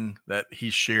everything that he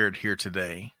shared here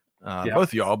today, both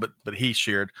of y'all, but he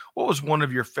shared, what was one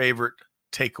of your favorite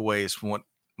takeaways from what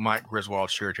Mike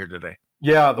Griswold shared here today?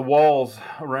 Yeah, the walls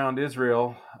around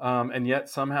Israel, and yet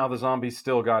somehow the zombies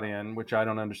still got in, which I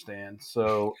don't understand.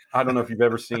 So I don't know if you've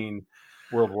ever seen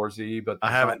World War Z, but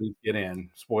I haven't. Get in.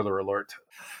 Spoiler alert.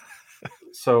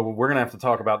 So we're gonna have to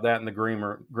talk about that in the green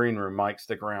room. Mike,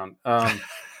 stick around.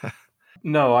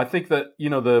 No, I think that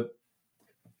the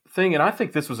thing, and I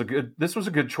think this was a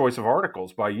good choice of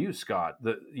articles by you, Scott.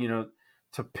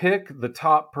 To pick the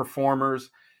top performers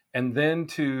and then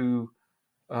to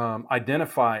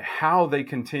identify how they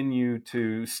continue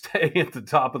to stay at the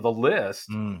top of the list.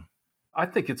 I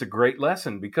think it's a great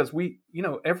lesson because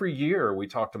every year we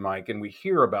talk to Mike and we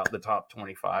hear about the top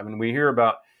 25 and we hear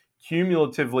about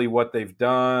cumulatively what they've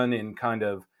done in kind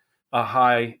of a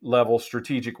high level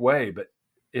strategic way. But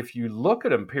if you look at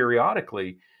them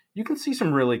periodically, you can see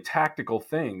some really tactical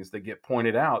things that get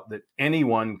pointed out that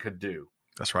anyone could do.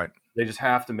 That's right. They just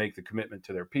have to make the commitment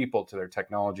to their people, to their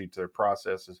technology, to their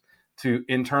processes, to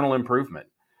internal improvement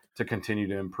to continue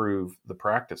to improve the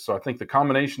practice. So I think the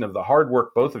combination of the hard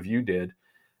work both of you did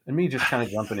and me just kind of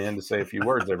jumping in to say a few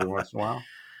words every once in a while.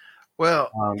 Well,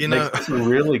 makes this a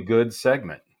really good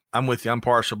segment. I'm with you. I'm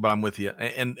partial, but I'm with you.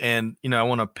 And I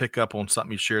want to pick up on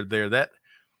something you shared there. That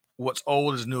what's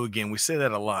old is new again. We say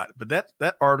that a lot, but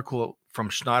that article from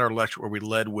Schneider Electric where we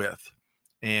led with,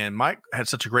 and Mike had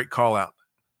such a great call out.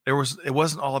 It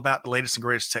wasn't all about the latest and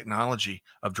greatest technology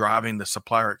of driving the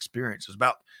supplier experience. It was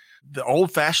about the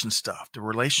old fashioned stuff, the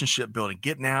relationship building,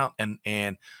 getting out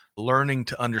and learning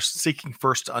seeking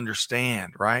first to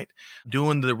understand, right?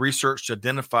 Doing the research to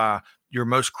identify your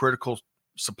most critical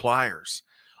suppliers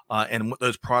and what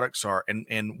those products are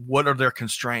and what are their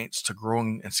constraints to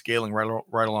growing and scaling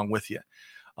right along with you.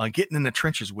 Getting in the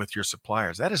trenches with your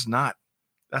suppliers. That's not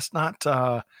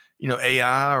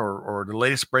AI or the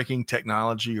latest breaking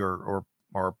technology or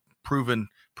proven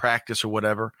practice or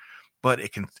whatever. But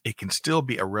it can still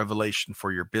be a revelation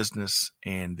for your business,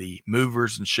 and the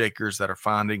movers and shakers that are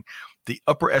finding the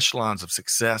upper echelons of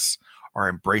success are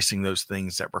embracing those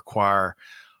things that require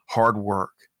hard work,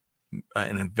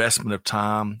 an investment of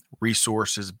time,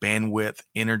 resources, bandwidth,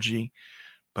 energy,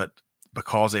 but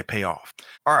because they pay off.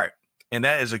 All right. And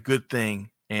that is a good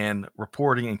thing. And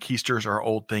reporting and keysters are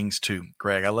old things too,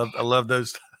 Greg. I love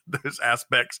those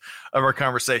aspects of our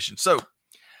conversation. So,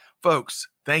 folks,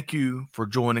 thank you for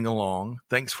joining along.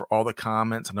 Thanks for all the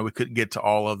comments. I know we couldn't get to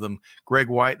all of them. Greg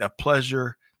White, a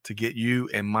pleasure to get you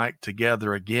and Mike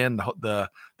together again. The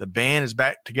band is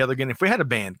back together again. If we had a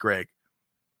band, Greg,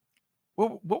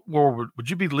 what would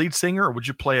you be the lead singer or would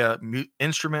you play a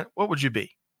instrument? What would you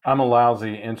be? I'm a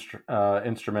lousy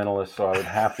instrumentalist, so I would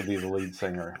have to be the lead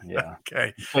singer. Yeah.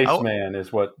 Okay. Bassman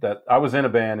is what that. I was in a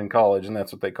band in college, and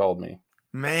that's what they called me.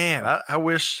 Man, I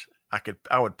wish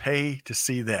I would pay to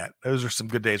see that. Those are some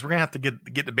good days. We're gonna have to get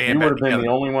the band. You would have been together. the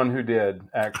only one who did,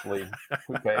 actually.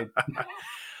 Who paid.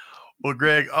 Well,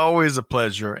 Greg, always a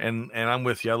pleasure, and I'm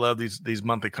with you. I love these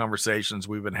monthly conversations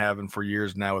we've been having for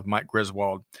years now with Mike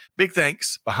Griswold. Big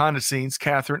thanks behind the scenes,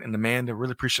 Catherine and Amanda.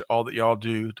 Really appreciate all that y'all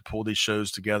do to pull these shows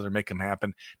together and make them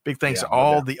happen. Big thanks to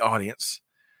all the audience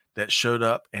that showed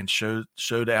up and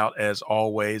showed out as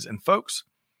always. And folks,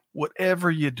 whatever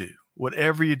you do,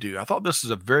 I thought this is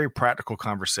a very practical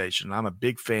conversation. I'm a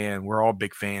big fan. We're all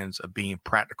big fans of being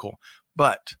practical,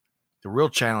 but the real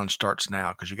challenge starts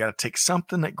now because you got to take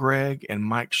something that Greg and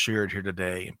Mike shared here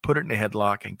today and put it in a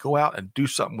headlock and go out and do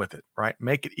something with it, right?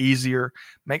 Make it easier,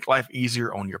 make life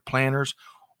easier on your planners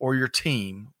or your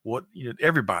team,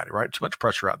 everybody, right? Too much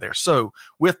pressure out there. So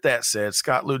with that said,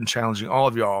 Scott Luton challenging all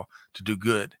of y'all to do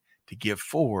good, to give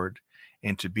forward,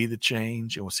 and to be the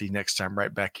change. And we'll see you next time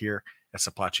right back here at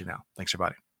Supply Chain Now. Thanks,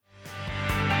 everybody.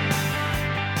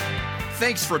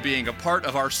 Thanks for being a part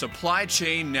of our Supply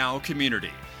Chain Now community.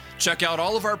 Check out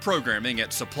all of our programming at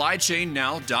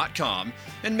supplychainnow.com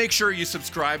and make sure you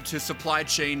subscribe to Supply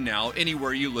Chain Now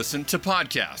anywhere you listen to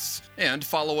podcasts. And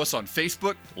follow us on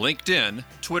Facebook, LinkedIn,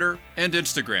 Twitter, and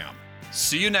Instagram.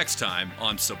 See you next time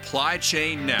on Supply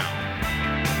Chain Now.